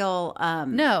real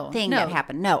thing that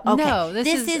happened. No, okay. No, this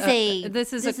is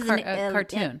a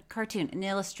cartoon. Cartoon, an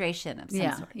illustration of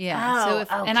some sort. Yeah. Oh, so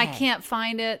if, okay. And I can't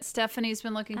find it. Stephanie's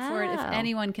been looking for it. If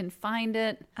anyone can find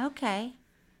it. Okay.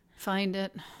 Find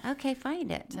it. Okay,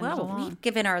 find it. Send it along. We've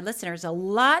given our listeners a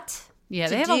lot Yeah,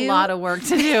 to they have do. a lot of work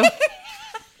to do.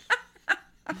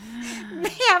 They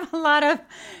have a lot of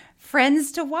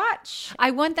friends to watch.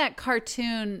 I want that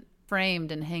cartoon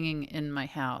framed and hanging in my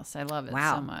house. I love it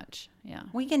so much. Yeah.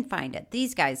 We can find it.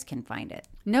 These guys can find it.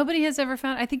 Nobody has ever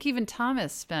found it. I think even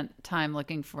Thomas spent time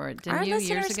looking for it. Didn't Our you, listeners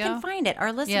years ago? can find it.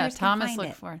 Our listeners Thomas can find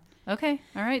looked it. for it. Okay.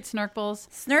 All right, Snarkbles.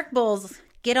 Snarkbles,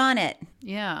 get on it.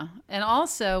 Yeah. And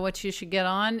also what you should get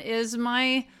on is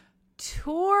my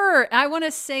tour. I want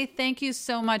to say thank you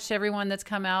so much to everyone that's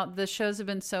come out. The shows have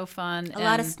been so fun. A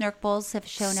lot of Snarkbles have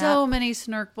shown up. So many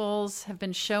Snarkbles have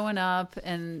been showing up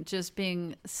and just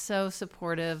being so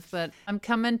supportive. But I'm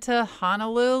coming to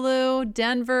Honolulu,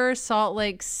 Denver, Salt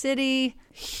Lake City,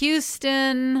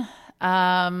 Houston,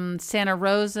 Santa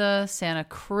Rosa, Santa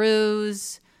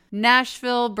Cruz,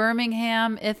 Nashville,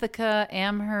 Birmingham, Ithaca,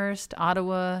 Amherst,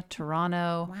 Ottawa,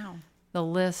 Toronto. Wow. The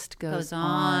list goes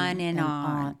on and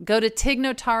on. Go to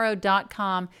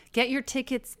tignotaro.com. Get your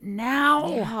tickets now.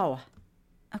 Wow.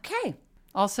 Okay.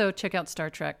 Also, check out Star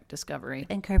Trek Discovery.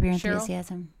 And Curb Your Cheryl?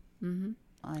 Enthusiasm. Mm-hmm.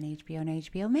 On HBO and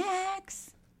HBO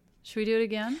Max. Should we do it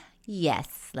again?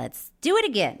 Yes, let's do it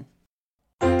again.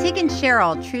 Tig and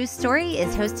Cheryl, True Story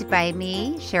is hosted by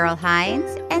me, Cheryl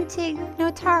Hines, and Tig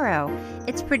Notaro.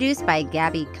 It's produced by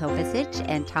Gabby Kovacic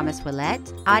and Thomas Willett,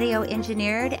 audio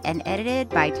engineered and edited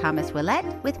by Thomas Willett,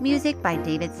 with music by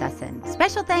David Sussin.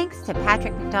 Special thanks to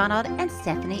Patrick McDonald and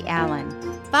Stephanie Allen.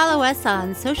 Follow us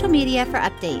on social media for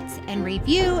updates and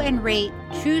review and rate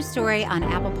True Story on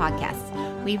Apple Podcasts.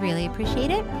 We really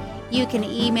appreciate it. You can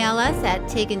email us at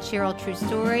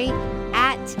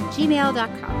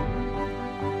tigandcheryltruestory@gmail.com.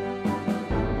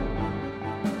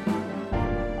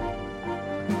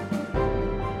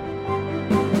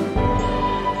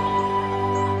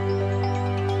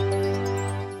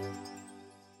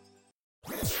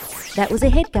 That was a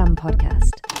HeadGum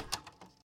podcast.